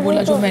उन्होंने मुझे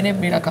बोला जो मैंने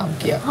मेरा काम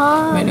किया,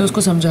 मैंने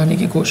उसको समझाने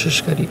की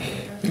कोशिश करी,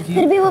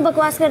 फिर भी वो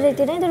बकवास कर रही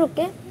थी ना इधर रुक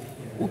के,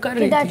 वो कर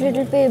रही दैट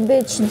लिटिल पे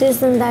बिच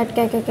दिस एंड दैट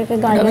क्या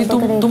गालियां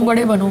पक रही थी। तुम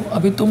बड़े बनो,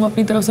 अभी तुम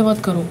अपनी तरफ से मत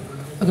करो,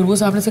 अगर वो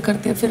सामने से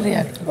करती है फिर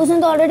रिएक्ट। उसने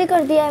तो ऑलरेडी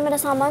कर दिया है, मेरा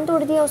सामान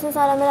तोड़ दिया उसने,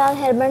 सारा मेरा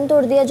हेयर बैंड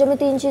तोड़ दिया जो मैं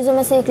 3 चीज़ों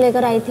में से एक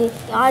लेकर आई थी।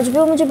 आज भी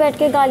वो मुझे बैठ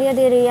के गालियाँ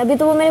दे रही है। अभी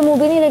तो वो मेरे मुंह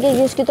भी नहीं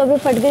लगेगी, उसकी तो अभी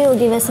फट गई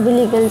होगी, वैसे भी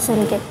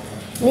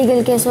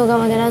लीगल केस होगा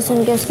वगैरह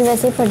सुन के उसकी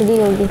वैसे ही फट गई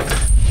होगी।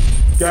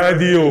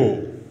 कैदियों,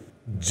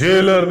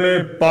 जेलर ने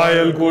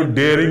पायल को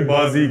डेयरिंग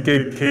बाजी के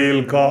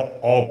खेल का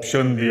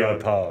ऑप्शन दिया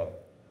था।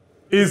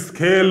 इस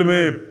खेल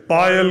में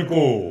पायल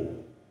को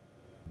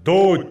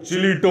 2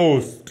 चिली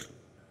टोस्ट,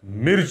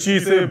 मिर्ची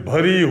से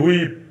भरी हुई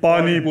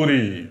पानी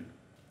पूरी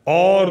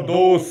और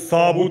 2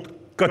 साबुत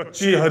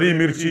कच्ची हरी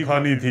मिर्ची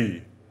खानी थी।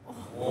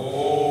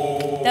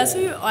 That's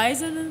why your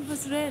eyes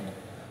was red.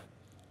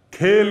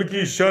 खेल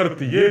की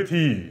शर्त ये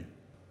थी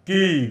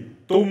कि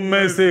तुम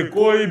में से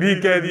कोई भी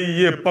कैदी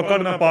ये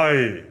पकड़ न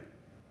पाए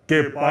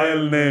कि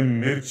पायल ने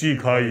मिर्ची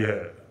खाई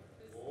है।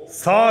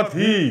 साथ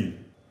ही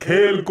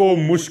खेल को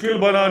मुश्किल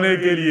बनाने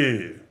के लिए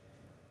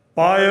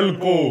पायल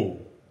को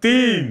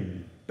 3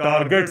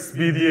 टारगेट्स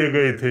भी दिए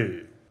गए थे,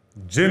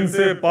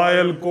 जिनसे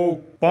पायल को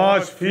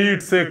 5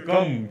 फीट से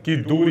कम की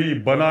दूरी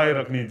बनाए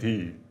रखनी थी।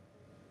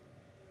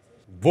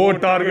 वो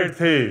टारगेट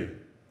थे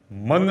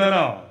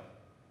वंदना,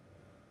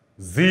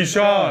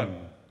 ज़ीशान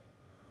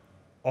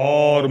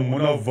और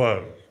मुनव्वर।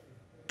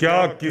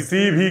 क्या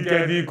किसी भी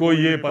कैदी को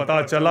ये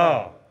पता चला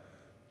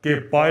कि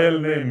पायल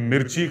ने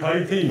मिर्ची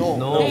खाई थी?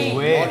 No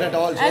way. Not at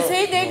all, ऐसे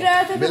ही देख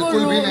रहा था तो वो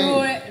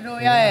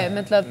रोया है,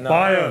 मतलब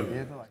पायल,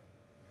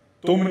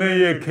 तुमने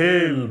ये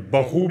खेल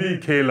बखूबी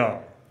खेला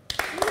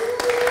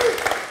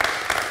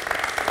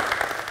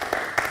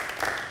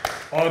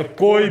और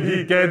कोई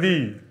भी कैदी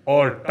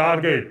और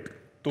टारगेट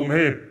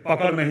तुम्हें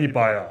पकड़ नहीं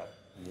पाया।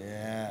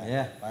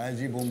 पायल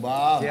जी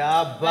बूम्बा,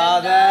 क्या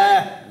बात है,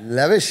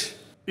 लेविश।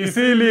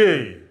 इसीलिए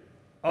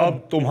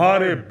अब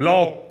तुम्हारे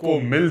ब्लॉक को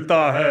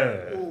मिलता है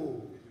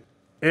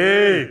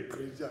एक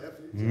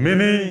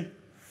मिनी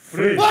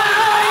फ्रिज।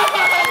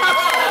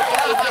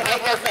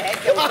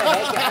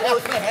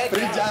 उसमें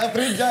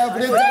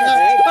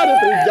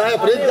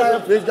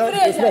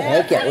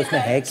है क्या?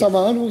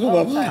 सामान होगा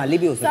बाबा, खाली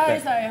भी हो सकता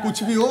है,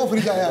 कुछ भी हो,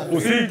 फ्रिज आया।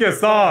 उसी के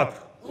साथ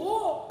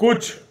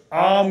कुछ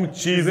आम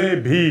चीजें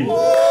भी।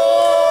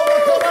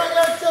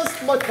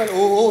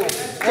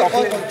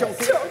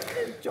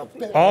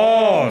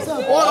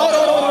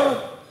 और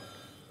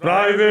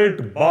प्राइवेट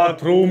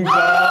बाथरूम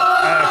का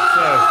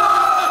एक्सेस।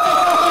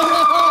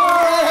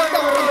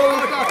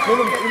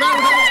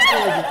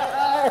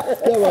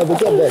 क्या बात है,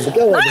 क्या बात है,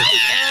 क्या बात है?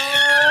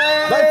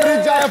 भाई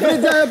फ्रिज आया,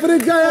 फ्रिज आया,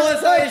 फ्रिज आया,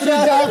 फ्रिज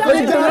आया,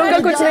 फ्रिज आया,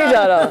 कुछ नहीं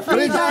जा रहा।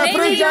 फ्रिज आया,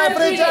 फ्रिज आया,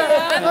 फ्रिज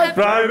आया।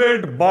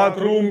 प्राइवेट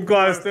बाथरूम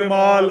का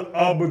इस्तेमाल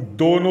अब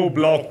दोनों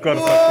ब्लॉक कर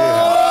सकते हैं।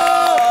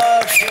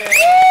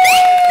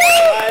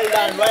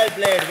 Well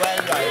played, well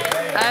played.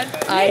 And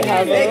I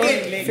have a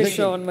fish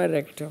on my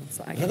rectum. So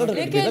I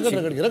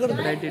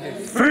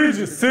fridge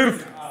सिर्फ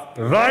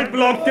राइट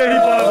ब्लॉक के ही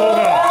पास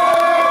होगा।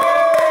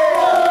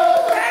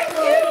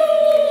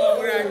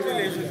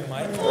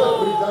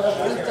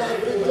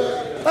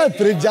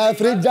 फ्रिज जाए,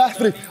 फ्रिज जाए,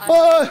 फ्रिज।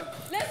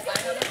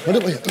 अरे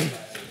भैया,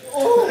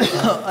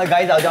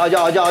 गाइस आओ जाओ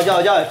जाओ जाओ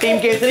जाओ जाओ, टीम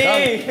केसरी।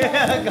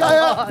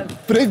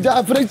 फ्रिज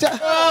जाए, फ्रिज जाए,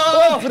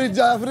 फ्रिज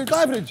जाए, फ्रिज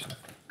कहाँ है? फ्रिज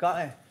कहाँ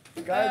है?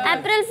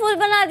 अप्रैल फूल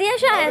बना दिया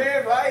शायद।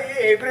 अरे भाई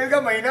ये अप्रैल का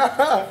महीना।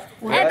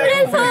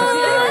 अप्रैल फूल।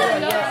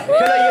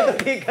 चलो ये तो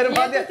ठीक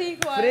करवा दिया। फ्रिज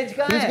कहाँ है?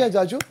 फ्रिज क्या है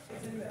चाचू?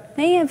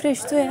 नहीं है, फ्रिज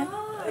तो है।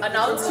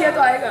 अनाउंस किया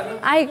तो आएगा ना।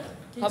 आई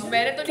अब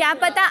मैंने तो क्या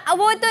पता, अब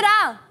वो तो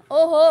रहा।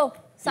 ओहो,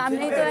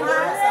 सामने ही तो है।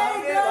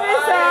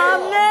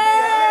 सामने।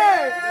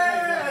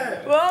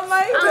 Oh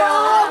my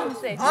God.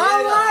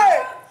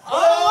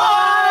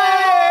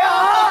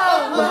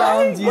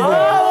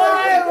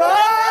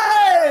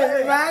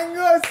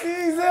 Mango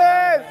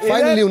season.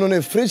 Finally उन्होंने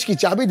फ्रिज की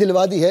चाबी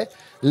दिलवा दी है।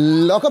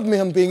 लॉकअप में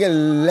हम पियेंगे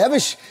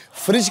लेविश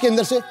फ्रिज के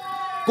अंदर से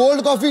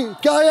कोल्ड कॉफी।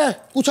 क्या आया है?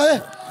 कुछ आया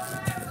है?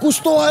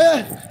 कुछ तो आया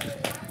है।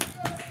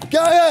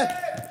 क्या आया है?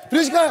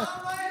 फ्रिज का है,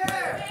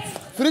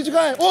 फ्रिज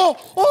का है। ओ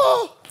ओ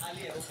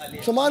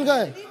सामान का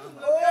है।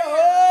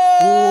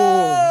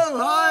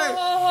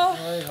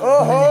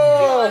 ओहो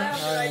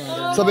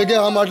सब एक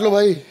हाथ बांट लो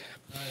भाई।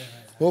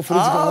 वो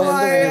फ्रिज का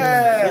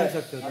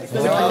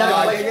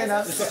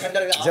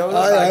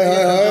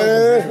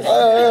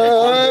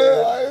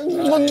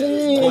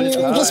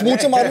स्मूथ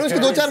से मार लो इसके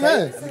दो चार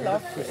में।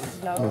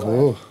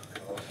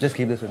 Just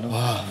keep this one.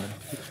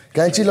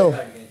 कैंची लो।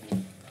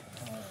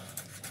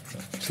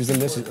 सीजन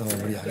में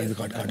बढ़िया, ये भी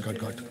काट काट काट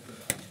काट।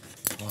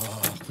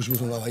 खुशबू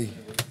सुना भाई।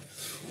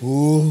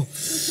 ओह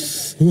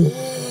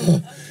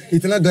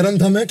इतना गर्म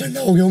था मैं,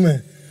 ठंडा हो गया हूँ मैं।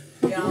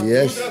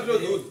 यस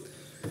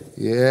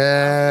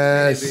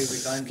यस,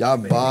 क्या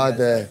बात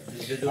है।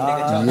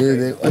 ये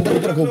देख, अंदर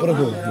ऊपर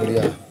रखो,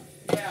 बढ़िया।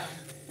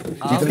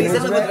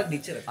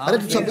 अरे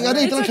सब अरे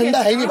इतना ठंडा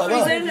है ही नहीं बाबा,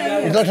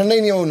 इतना ठंडा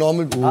ही नहीं है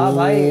नॉर्मल। हाँ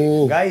भाई,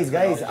 गाइस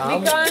गाइस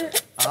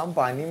आम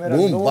पानी में रख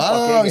दो।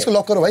 वाह इसको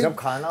लॉक करो भाई,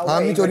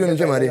 आम नहीं चोरी होनी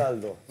चाहिए हमारे।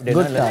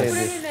 गुड टास्क,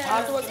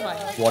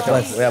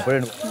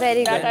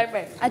 वेरी गुड,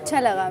 अच्छा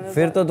लगा मेरे को।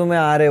 फिर तो तुम्हें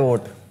आ रहे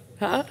वोट।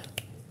 हाँ,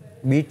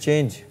 Beat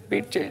change.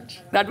 Beat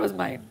change. That was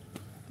mine.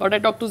 What I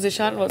talked to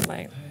Zishan was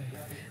mine.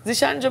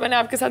 Zishan जो मैंने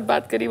आपके साथ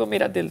बात करी वो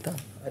मेरा दिल था.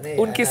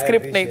 उनकी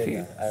स्क्रिप्ट नहीं थी.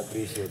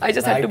 I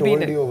just had to be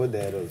there. over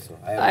there also.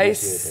 I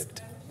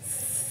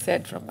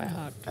said from my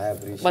heart. I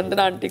appreciate.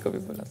 Vandana aunty को भी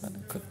बोला मैंने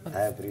खुद.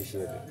 I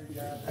appreciate it.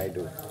 I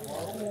do.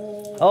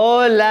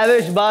 Oh,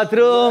 lavish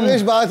bathroom.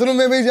 इस बाथरूम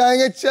में भी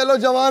जाएंगे। चलो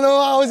जवानों,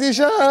 आओ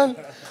ज़ीशान,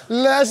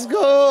 लेट्स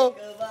गो।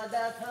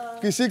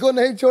 किसी को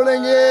नहीं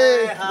छोड़ेंगे।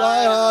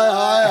 हाय हाय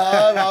हाय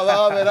हाय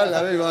बाबा, मेरा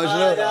लविश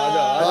वॉशरूम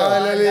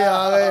फाइनली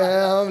आ गए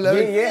हैं हम।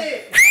 लविश ये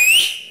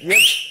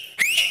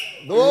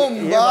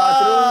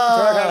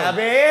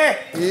अबे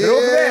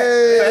रुक बे,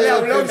 पहले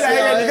हम लोग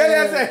जाएंगे, निकल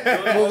यहाँ से।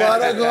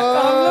 मुबारक हो,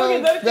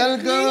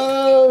 वेलकम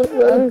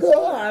वेलकम।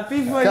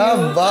 क्या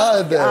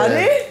बात है।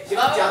 अरे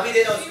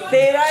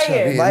तेरा ही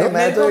है भाई,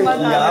 मैं तो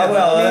यहाँ पे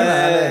आऊँगा।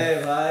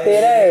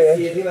 तेरा है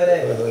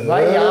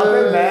भाई, यहाँ पे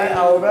मैं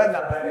आऊँगा।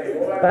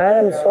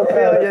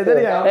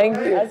 Thank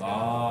you.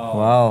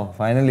 Wow,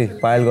 finally,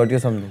 Payal got you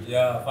something.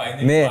 Yeah,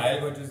 finally, Payal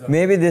got you something.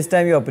 Maybe this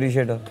time you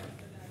appreciate her.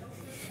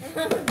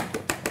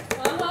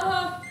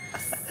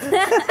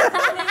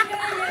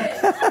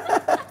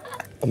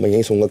 अब मैं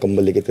यहीं सोऊंगा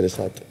कंबल लेके तेरे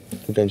साथ।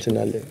 तू टेंशन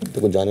ना ले,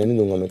 तेरे को जाने नहीं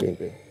दूंगा मैं कहीं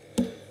पे।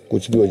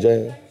 कुछ भी हो जाए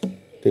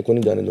तेरे को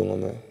नहीं जाने दूंगा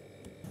मैं।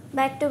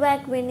 Back to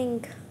back winning.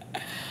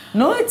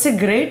 No, it's a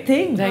great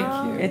thing. Thank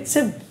you. It's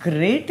a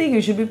great thing.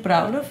 You should be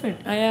proud of it.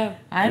 I am.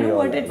 I know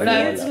what it But I'm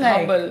feels like.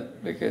 humble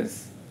because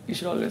you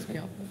should always be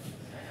humble.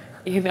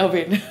 In a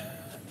win.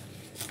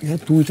 यार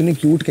तू इतनी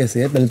cute कैसे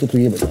है? पहले तो तू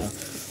ये बता,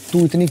 तू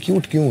इतनी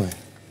क्यूट क्यों है?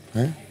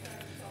 हैं?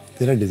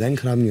 तेरा डिज़ाइन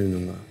खराब नहीं होने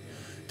दूंगा।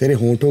 तेरे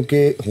होंठों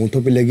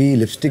पे लगी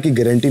लिपस्टिक की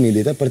गारंटी नहीं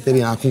देता, पर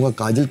तेरी आंखों का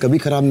काजल कभी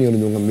खराब नहीं होने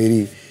दूंगा।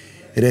 मेरी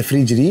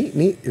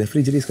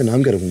रेफ्रिजरी इसका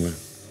नाम क्या रखूँगा?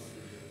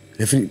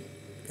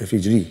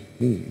 रेफ्रिजरी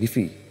नहीं,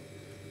 रिफ्री,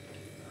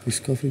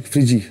 इसका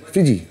फ्रिजी।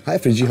 हाय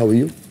फ्रिजी, हाउ आर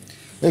यू?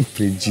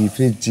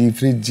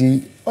 फ्रिजी।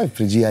 ओए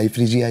फ्रिजी आई।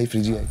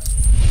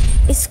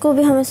 इसको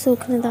भी हमें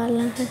सूखने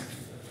डालना है।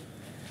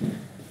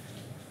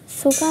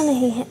 सूखा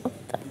नहीं है अब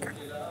तक।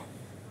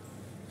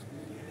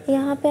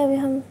 यहाँ पे अभी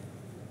हम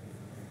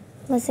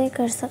मज़े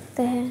कर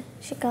सकते हैं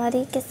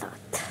शिकारी के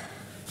साथ।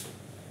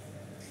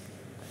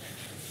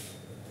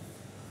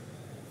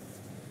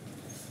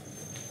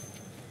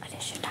 अरे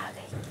शिट आ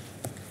गई।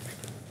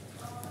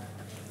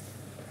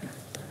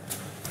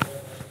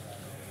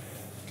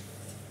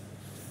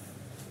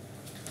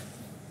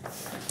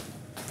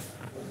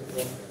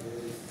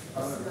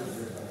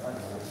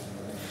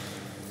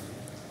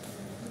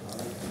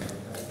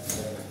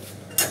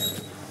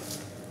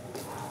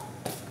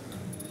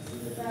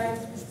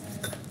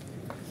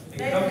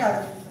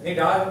 नहीं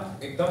डाल,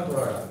 एकदम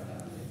थोड़ा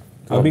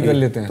डाल। अभी कर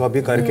लेते हैं। तो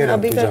अभी करके रख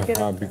पूजा।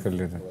 हाँ अभी कर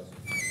लेते हैं।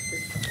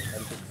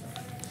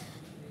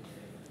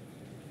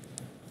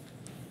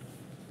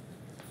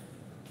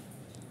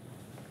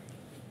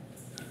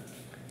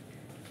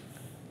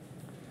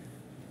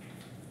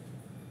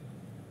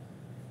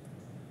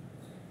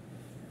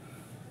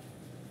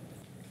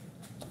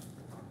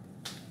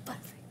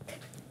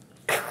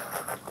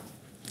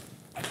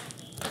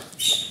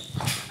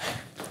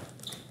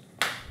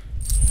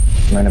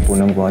 मैंने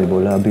पूनम को आज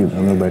बोला, अभी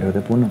हम लोग बैठे थे,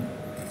 Poonam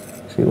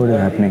see what is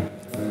happening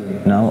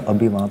now.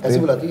 अभी वहाँ पे ऐसे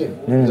बुलाती है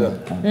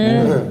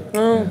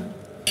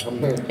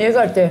ये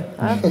करते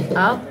हाँ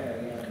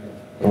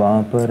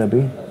वहाँ पर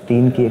अभी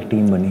 3 की एक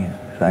टीम बनी है,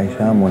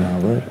 साइशा,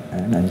 मुनावर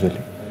एंड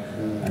अंजलि।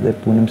 अरे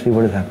Poonam see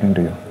what is happening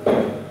to you?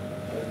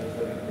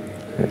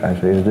 आई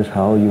से is this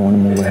how you want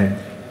to move ahead?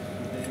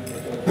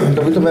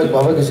 तभी तो मैं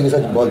बाबा किसी के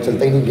साथ बहुत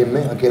चलता ही नहीं गेम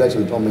में, अकेला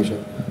चलता हूँ हमेशा।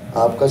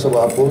 आपका सब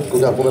आपको,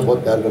 क्योंकि आपको मैं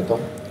बहुत प्यार करता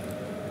हूँ।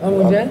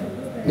 और मुझे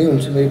नहीं,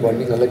 उनसे मेरी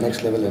बॉन्डिंग अलग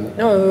नेक्स्ट लेवल है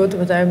ना। वो तो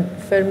बताया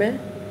फिर मैं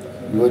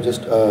You are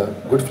just a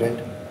good friend.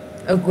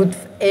 A good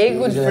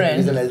friend.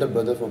 He's an elder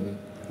brother for me.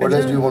 What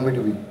else do you want me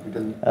to be? You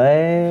tell me.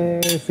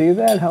 Hey, see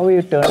that? How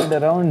you turned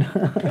it around?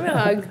 Give me a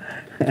hug.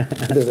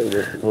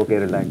 Okay,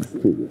 relax.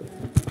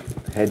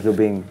 Heads are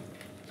being.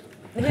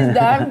 He's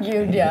damn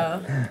cute, yeah.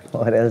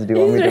 What else do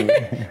you want me to be?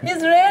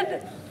 He's red.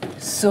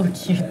 So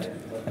cute.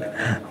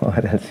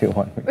 What else you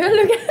want me? Well,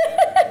 look at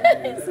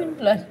he's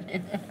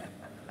blushing.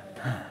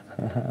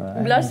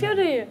 Blush क्यों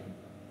रही है?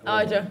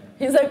 आजा.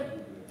 He's like.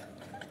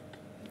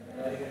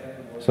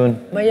 सुन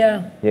भैया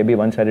ये भी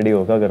one sided ही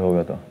होगा अगर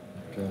होगा तो।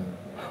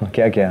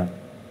 क्या क्या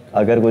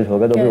अगर कुछ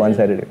होगा तो भी वन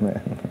साइडेड। मैं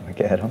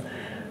कह रहा हूँ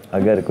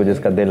अगर कुछ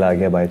इसका दिल आ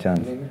गया बाय चांस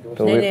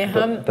तो नहीं,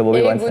 वो भी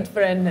एक good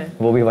friend है।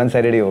 वो भी वन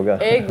साइडेड ही होगा।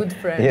 एक good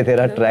friend। ये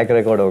तेरा ट्रैक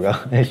रिकॉर्ड होगा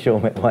इस शो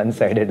में, one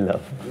sided love.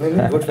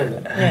 Good friend.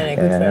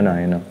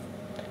 I know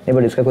नहीं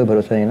बट इसका कोई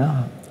भरोसा नहीं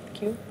ना।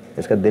 क्यों?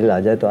 इसका दिल आ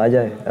जाए तो आ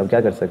जाए, अब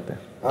क्या कर सकते हैं।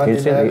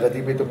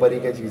 गति पे तो परी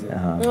क्या चीज़ है।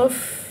 हाँ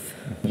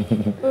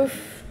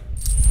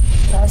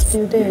Last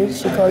few days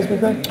she calls me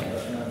back.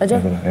 Ajay,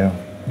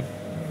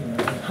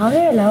 how do I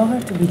allow her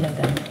to be like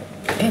that?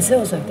 कैसे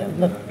हो सकता है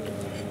मतलब?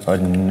 I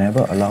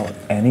never allow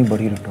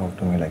anybody to talk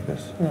to me like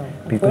this. No,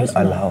 people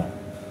allow.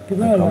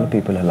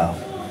 People allow.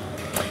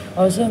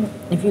 Also,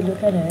 if you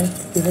look at it,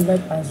 people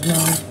like Asma,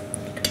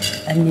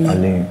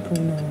 Ali,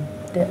 Puno,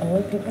 they're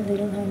all people. They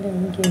don't have their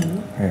own game.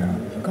 Yeah.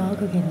 कहाँ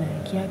का खेलना है,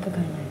 क्या का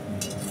करना है?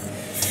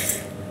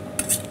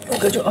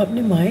 उनका जो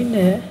अपने mind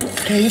है,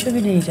 कहीं पे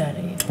भी नहीं जा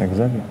रही है.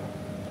 Exactly.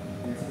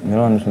 You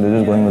don't understand. They're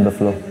just going with the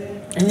flow.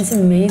 And it's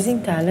amazing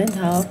talent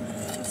how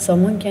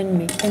someone can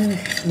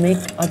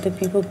make other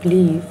people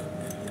believe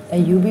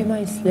that you be my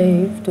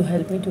slave to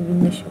help me to win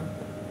the show.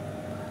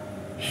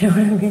 You know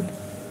what I mean?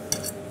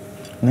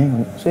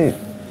 No, see,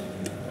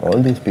 all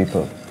these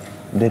people,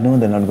 they know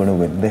they're not going to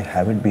win. They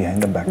have it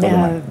behind the back of the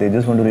mind. They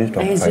just want to reach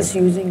top 5. He's just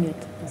using it.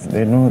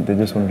 They know they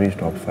just want to reach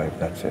top 5.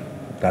 That's it.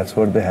 That's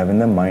what they have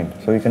in their mind.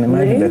 So you can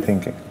imagine their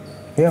thinking.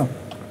 Yeah.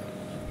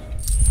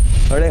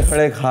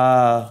 खड़े खा,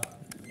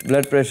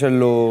 blood pressure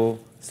low,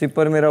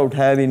 sipper मेरा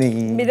उठाया भी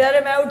नहीं। बिदारे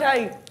मैं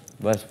उठाई।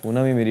 बस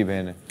पूनम ही मेरी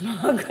बहन है।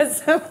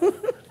 कसम।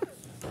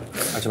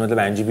 अच्छा मतलब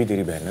एंजी भी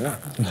तेरी बहन है ना?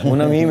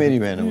 पूनम ही मेरी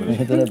बहन है।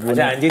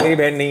 अच्छा एंजी तेरी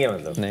बहन नहीं है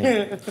मतलब? नहीं।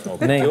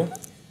 नहीं। क्यों?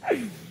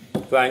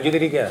 तो एंजी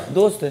तेरी क्या है?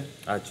 दोस्त है।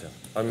 अच्छा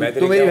और मैं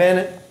तेरी तू मेरी बहन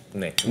है?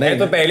 नहीं मैं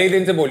तो पहले ही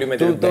दिन से बोली मैं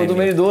तेरी बहन। तो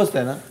मेरी दोस्त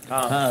है ना?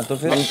 हाँ तो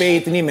फिर हम पे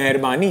इतनी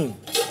मेहरबानी।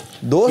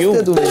 दोस्त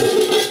है तू मेरी।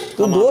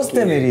 तू दोस्त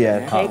है मेरी यार।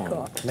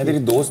 मैं तेरी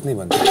दोस्त नहीं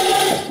बनता।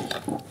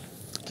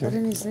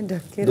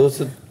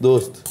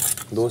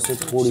 दोस्त से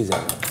थोड़ी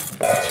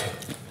ज्यादा।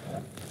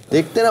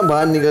 देखते ना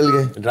बाहर निकल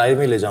गए। ड्राइव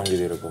में ले जाऊंगी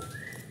तेरे को।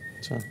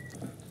 अच्छा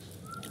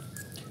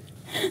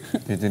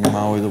ये तेरी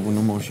माँ हुई तो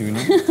पूनम मौसी की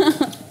ना।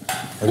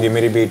 और ये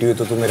मेरी बेटी हुई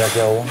तो तू मेरा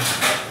क्या हुआ?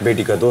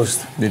 बेटी का दोस्त।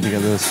 बेटी का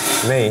दोस्त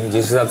नहीं,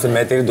 जिस हिसाब से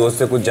मैं तेरी दोस्त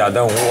से कुछ ज्यादा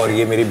हूँ और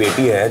ये मेरी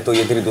बेटी है तो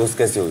ये तेरी दोस्त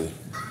कैसे हुई?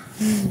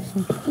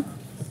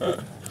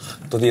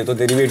 तो ये तो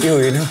तेरी बेटी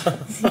हुई ना।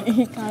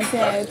 कहाँ से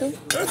आए तुम?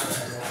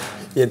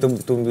 ये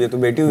तो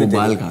बेटी हुई।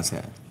 बाल कहाँ से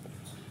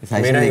आया?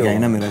 मेरा ही है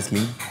ना मेरा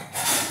स्लीव।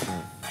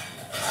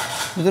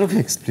 तेरे को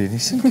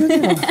एक्सप्लेनेशन क्यों दे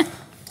रहा?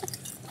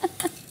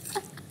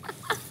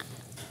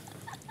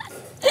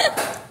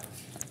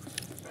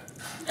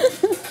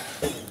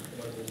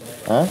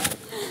 हाँ?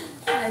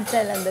 आज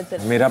चल अंदर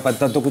चल। मेरा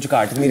पत्ता तो कुछ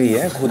काट नहीं रही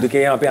है, खुद के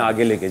यहाँ पे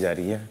आगे लेके जा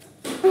रही है।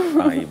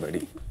 हाँ ये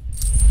बड़ी।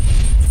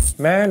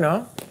 मैं ना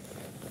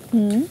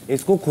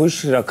इसको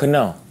खुश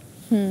रखना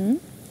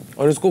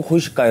और इसको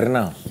खुश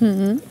करना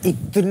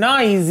इतना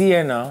इजी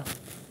है ना,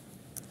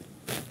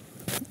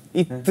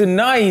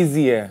 इतना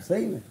इजी है।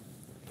 सही में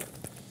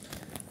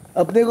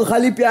अपने को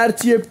खाली प्यार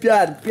चाहिए,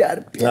 प्यार प्यार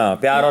प्यार। हाँ,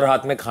 प्यार और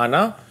हाथ में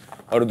खाना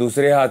और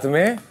दूसरे हाथ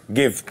में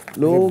गिफ्ट।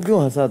 लोगों को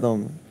क्यों हंसाता हूँ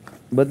मैं?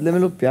 बदले में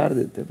लोग प्यार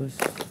देते बस।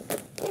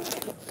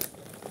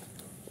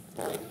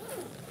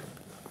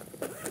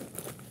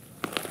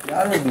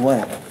 प्यार में दुआ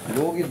है,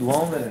 लोगों की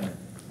दुआओं में रहना।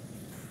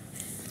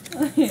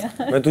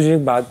 मैं तुझे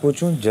एक बात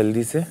पूछूं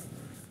जल्दी से,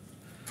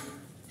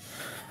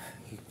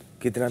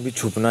 कितना भी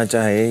छुपना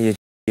चाहे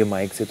ये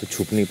माइक से तो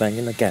छुप नहीं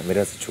पाएंगे ना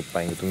कैमरा से छुप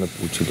पाएंगे, तो मैं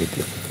पूछ ही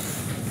लेती हूँ।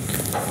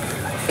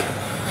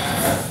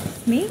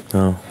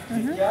 हाँ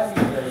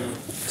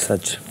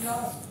सच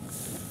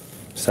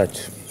सच।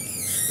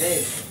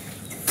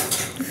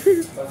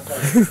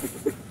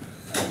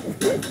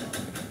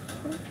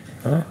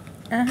 हाँ?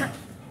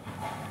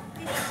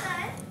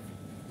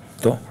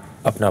 तो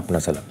अपना अपना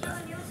सा लगता है।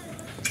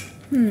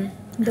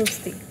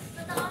 दोस्ती।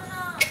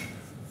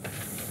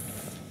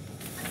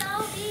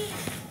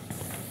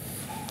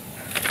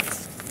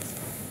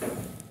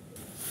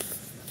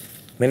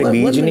 मैंने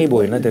बीज नहीं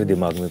बोए ना तेरे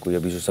दिमाग में, कोई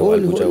अभी जो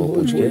सवाल पूछा वो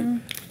पूछ के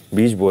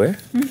बीज बोए।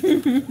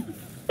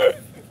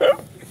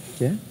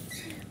 क्या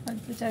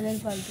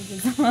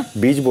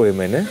बीज बोए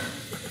मैंने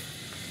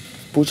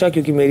पूछा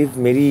क्योंकि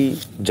मेरी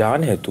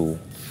जान है तू।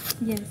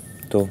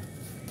 तो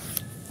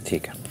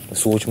ठीक है,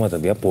 सोच मत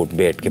अभी पोट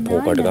बैठ के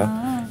फोकट का।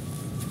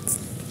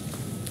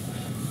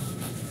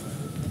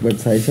 बट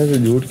साइशा से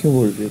झूठ क्यों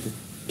बोल रहे थे?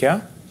 क्या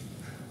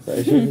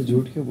साइशा से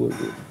झूठ क्यों बोल रहे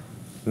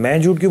थे?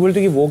 मैं झूठ क्यों बोलती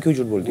हूँ कि वो क्यों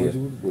झूठ बोलती है?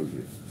 झूठ बोल रही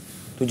है।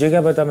 तुझे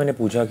क्या पता मैंने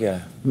पूछा क्या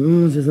है?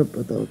 मुझे सब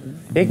पता होता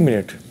है। एक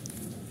मिनट,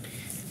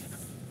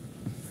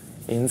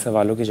 इन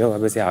सवालों के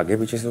जवाब ऐसे आगे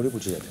पीछे से थोड़ी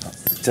पूछे जाते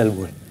हैं। चल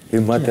बोल,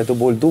 हिम्मत है तो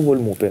बोल, तू बोल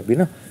मुंह पे अभी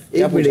ना।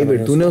 एक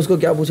मिनट, तूने उसको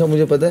क्या पूछा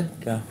मुझे पता है?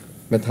 क्या?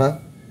 मैं था।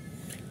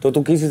 तो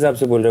तू किस हिसाब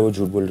से बोल रहा है वो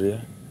झूठ बोल रही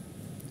है?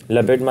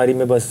 लपेट मारी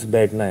में बस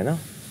बैठना है ना,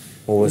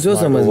 वो जो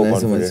समझना है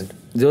समझ,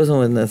 जो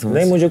समझना है समझ।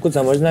 नहीं मुझे कुछ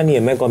समझना नहीं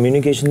है, मैं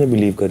कम्युनिकेशन में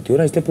बिलीव करती हूँ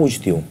ना, इसलिए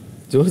पूछती हूँ।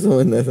 जो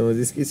समझना है समझ।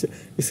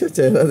 इसका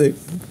चेहरा देख।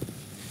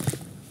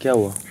 क्या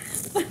हुआ?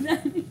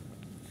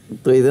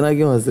 तो इतना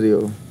क्यों हंस रही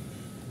हो?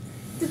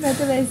 मैं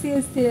तो वैसे ही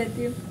हंसती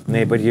रहती हूँ।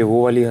 नहीं पर ये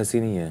वो वाली हंसी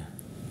नहीं है।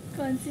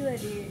 कौन सी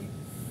वाली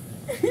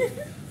है?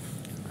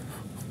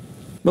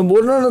 मैं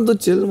बोल रहा हूँ ना, तो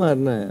चिल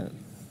मारना है यार।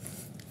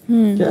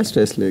 क्या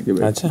स्ट्रेस लेके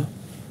बैठ? अच्छा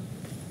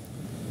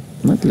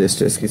मत ले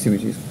स्ट्रेस किसी भी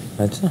चीज।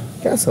 अच्छा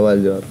क्या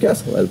सवाल जवाब, क्या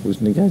सवाल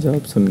पूछने, क्या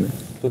जवाब सुनने।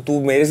 तो तू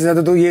मेरे से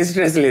ज्यादा तो ये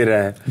स्ट्रेस ले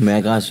रहा है।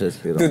 मैं कहाँ स्ट्रेस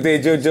ले रहा हूँ?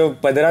 तू जो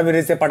 15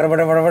 मिनट से पटर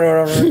पटर पटर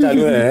पटर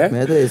चालू है।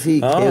 मैं तो ऐसे ही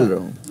खेल रहा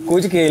हूँ।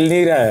 कुछ खेल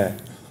नहीं रहा है,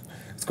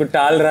 उसको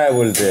टाल रहा है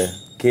बोलते हैं।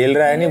 खेल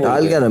रहा है नहीं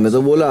टाल क्या रहा? मैं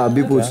तो बोला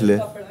अभी पूछ ले।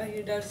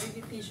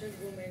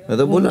 मैं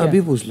तो बोला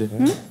अभी पूछ ले।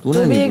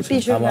 तूने नहीं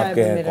पूछा। हम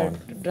आपके हैं कौन?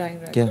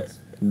 क्या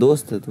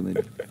दोस्त है तू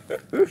मेरी?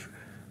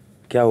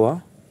 क्या हुआ?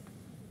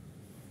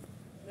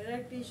 मेरा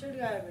टी-शर्ट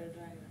गायब है।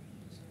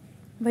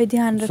 भाई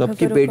ध्यान रखो।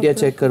 सबकी पेटियां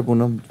चेक कर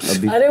पूनम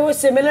अभी। अरे वो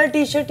सिमिलर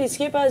टी-शर्ट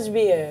इसके पास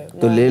भी है।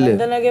 तो ले ले।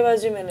 वंदना के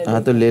पास भी मैंने।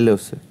 हाँ तो ले ले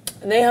उससे।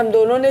 नहीं हम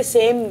दोनों ने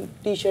सेम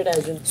टी-शर्ट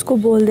एज इन। उसको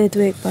बोल दे तू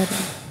एक बार।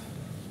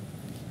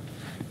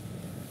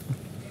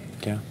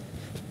 क्या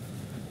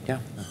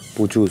क्या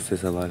पूछूं उससे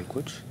सवाल?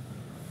 कुछ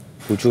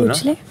पूछूं ना?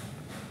 पूछ ले।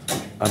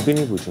 अभी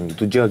नहीं पूछूंगी,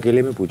 तुझे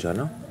अकेले में पूछा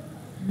ना,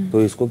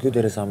 तो इसको क्यों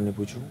तेरे सामने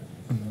पूछूं?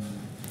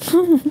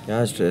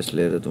 क्या स्ट्रेस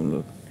ले रहे तुम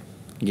लोग?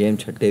 गेम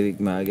छठे वीक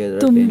में आ गया।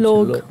 तुम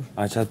लोग।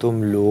 अच्छा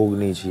तुम लोग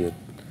नहीं चाहिए,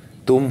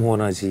 तुम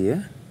होना चाहिए।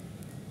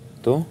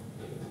 तो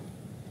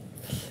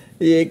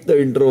ये एक तो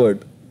इंट्रोवर्ट,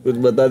 कुछ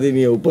बताती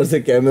नहीं है, ऊपर से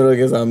कैमरा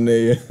के सामने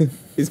ये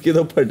इसकी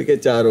तो फट के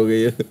 4 हो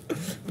गई है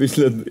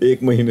पिछले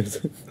 1 महीने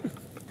से।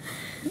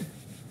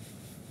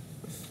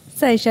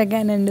 Saisha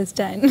can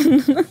understand.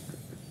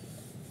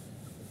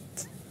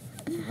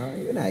 हाँ,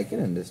 even I can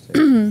understand.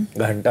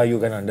 घंटा you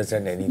can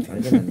understand anything.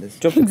 I can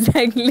understand. चुप।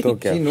 Exactly. तो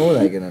क्या? She knows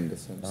I can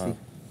understand. See,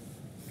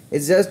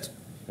 it's just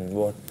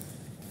What?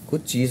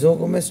 कुछ चीज़ों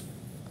को मैं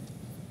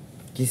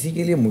किसी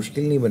के लिए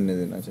मुश्किल नहीं बनने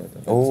देना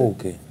चाहता। Oh,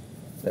 okay.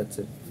 That's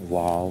it.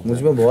 Wow.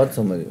 मुझ में बहुत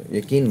समझ है,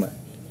 यकीन मान।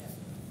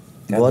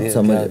 बहुत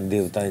समझ है।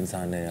 देवता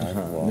इंसान है यार।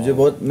 हाँ, मुझे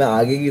बहुत, मैं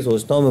आगे की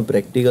सोचता हूँ, मैं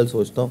प्रैक्टिकल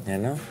सोचता हूँ,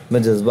 है ना?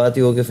 मैं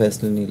जज्बाती होकर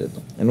फैसले नहीं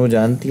लेता हूँ। एंड वो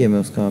जानती है मैं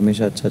उसका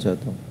हमेशा अच्छा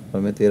चाहता हूँ,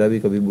 और मैं तेरा भी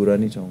कभी बुरा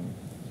नहीं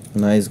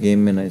चाहूँगा, ना इस गेम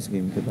में ना इस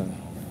गेम के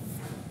बाहर।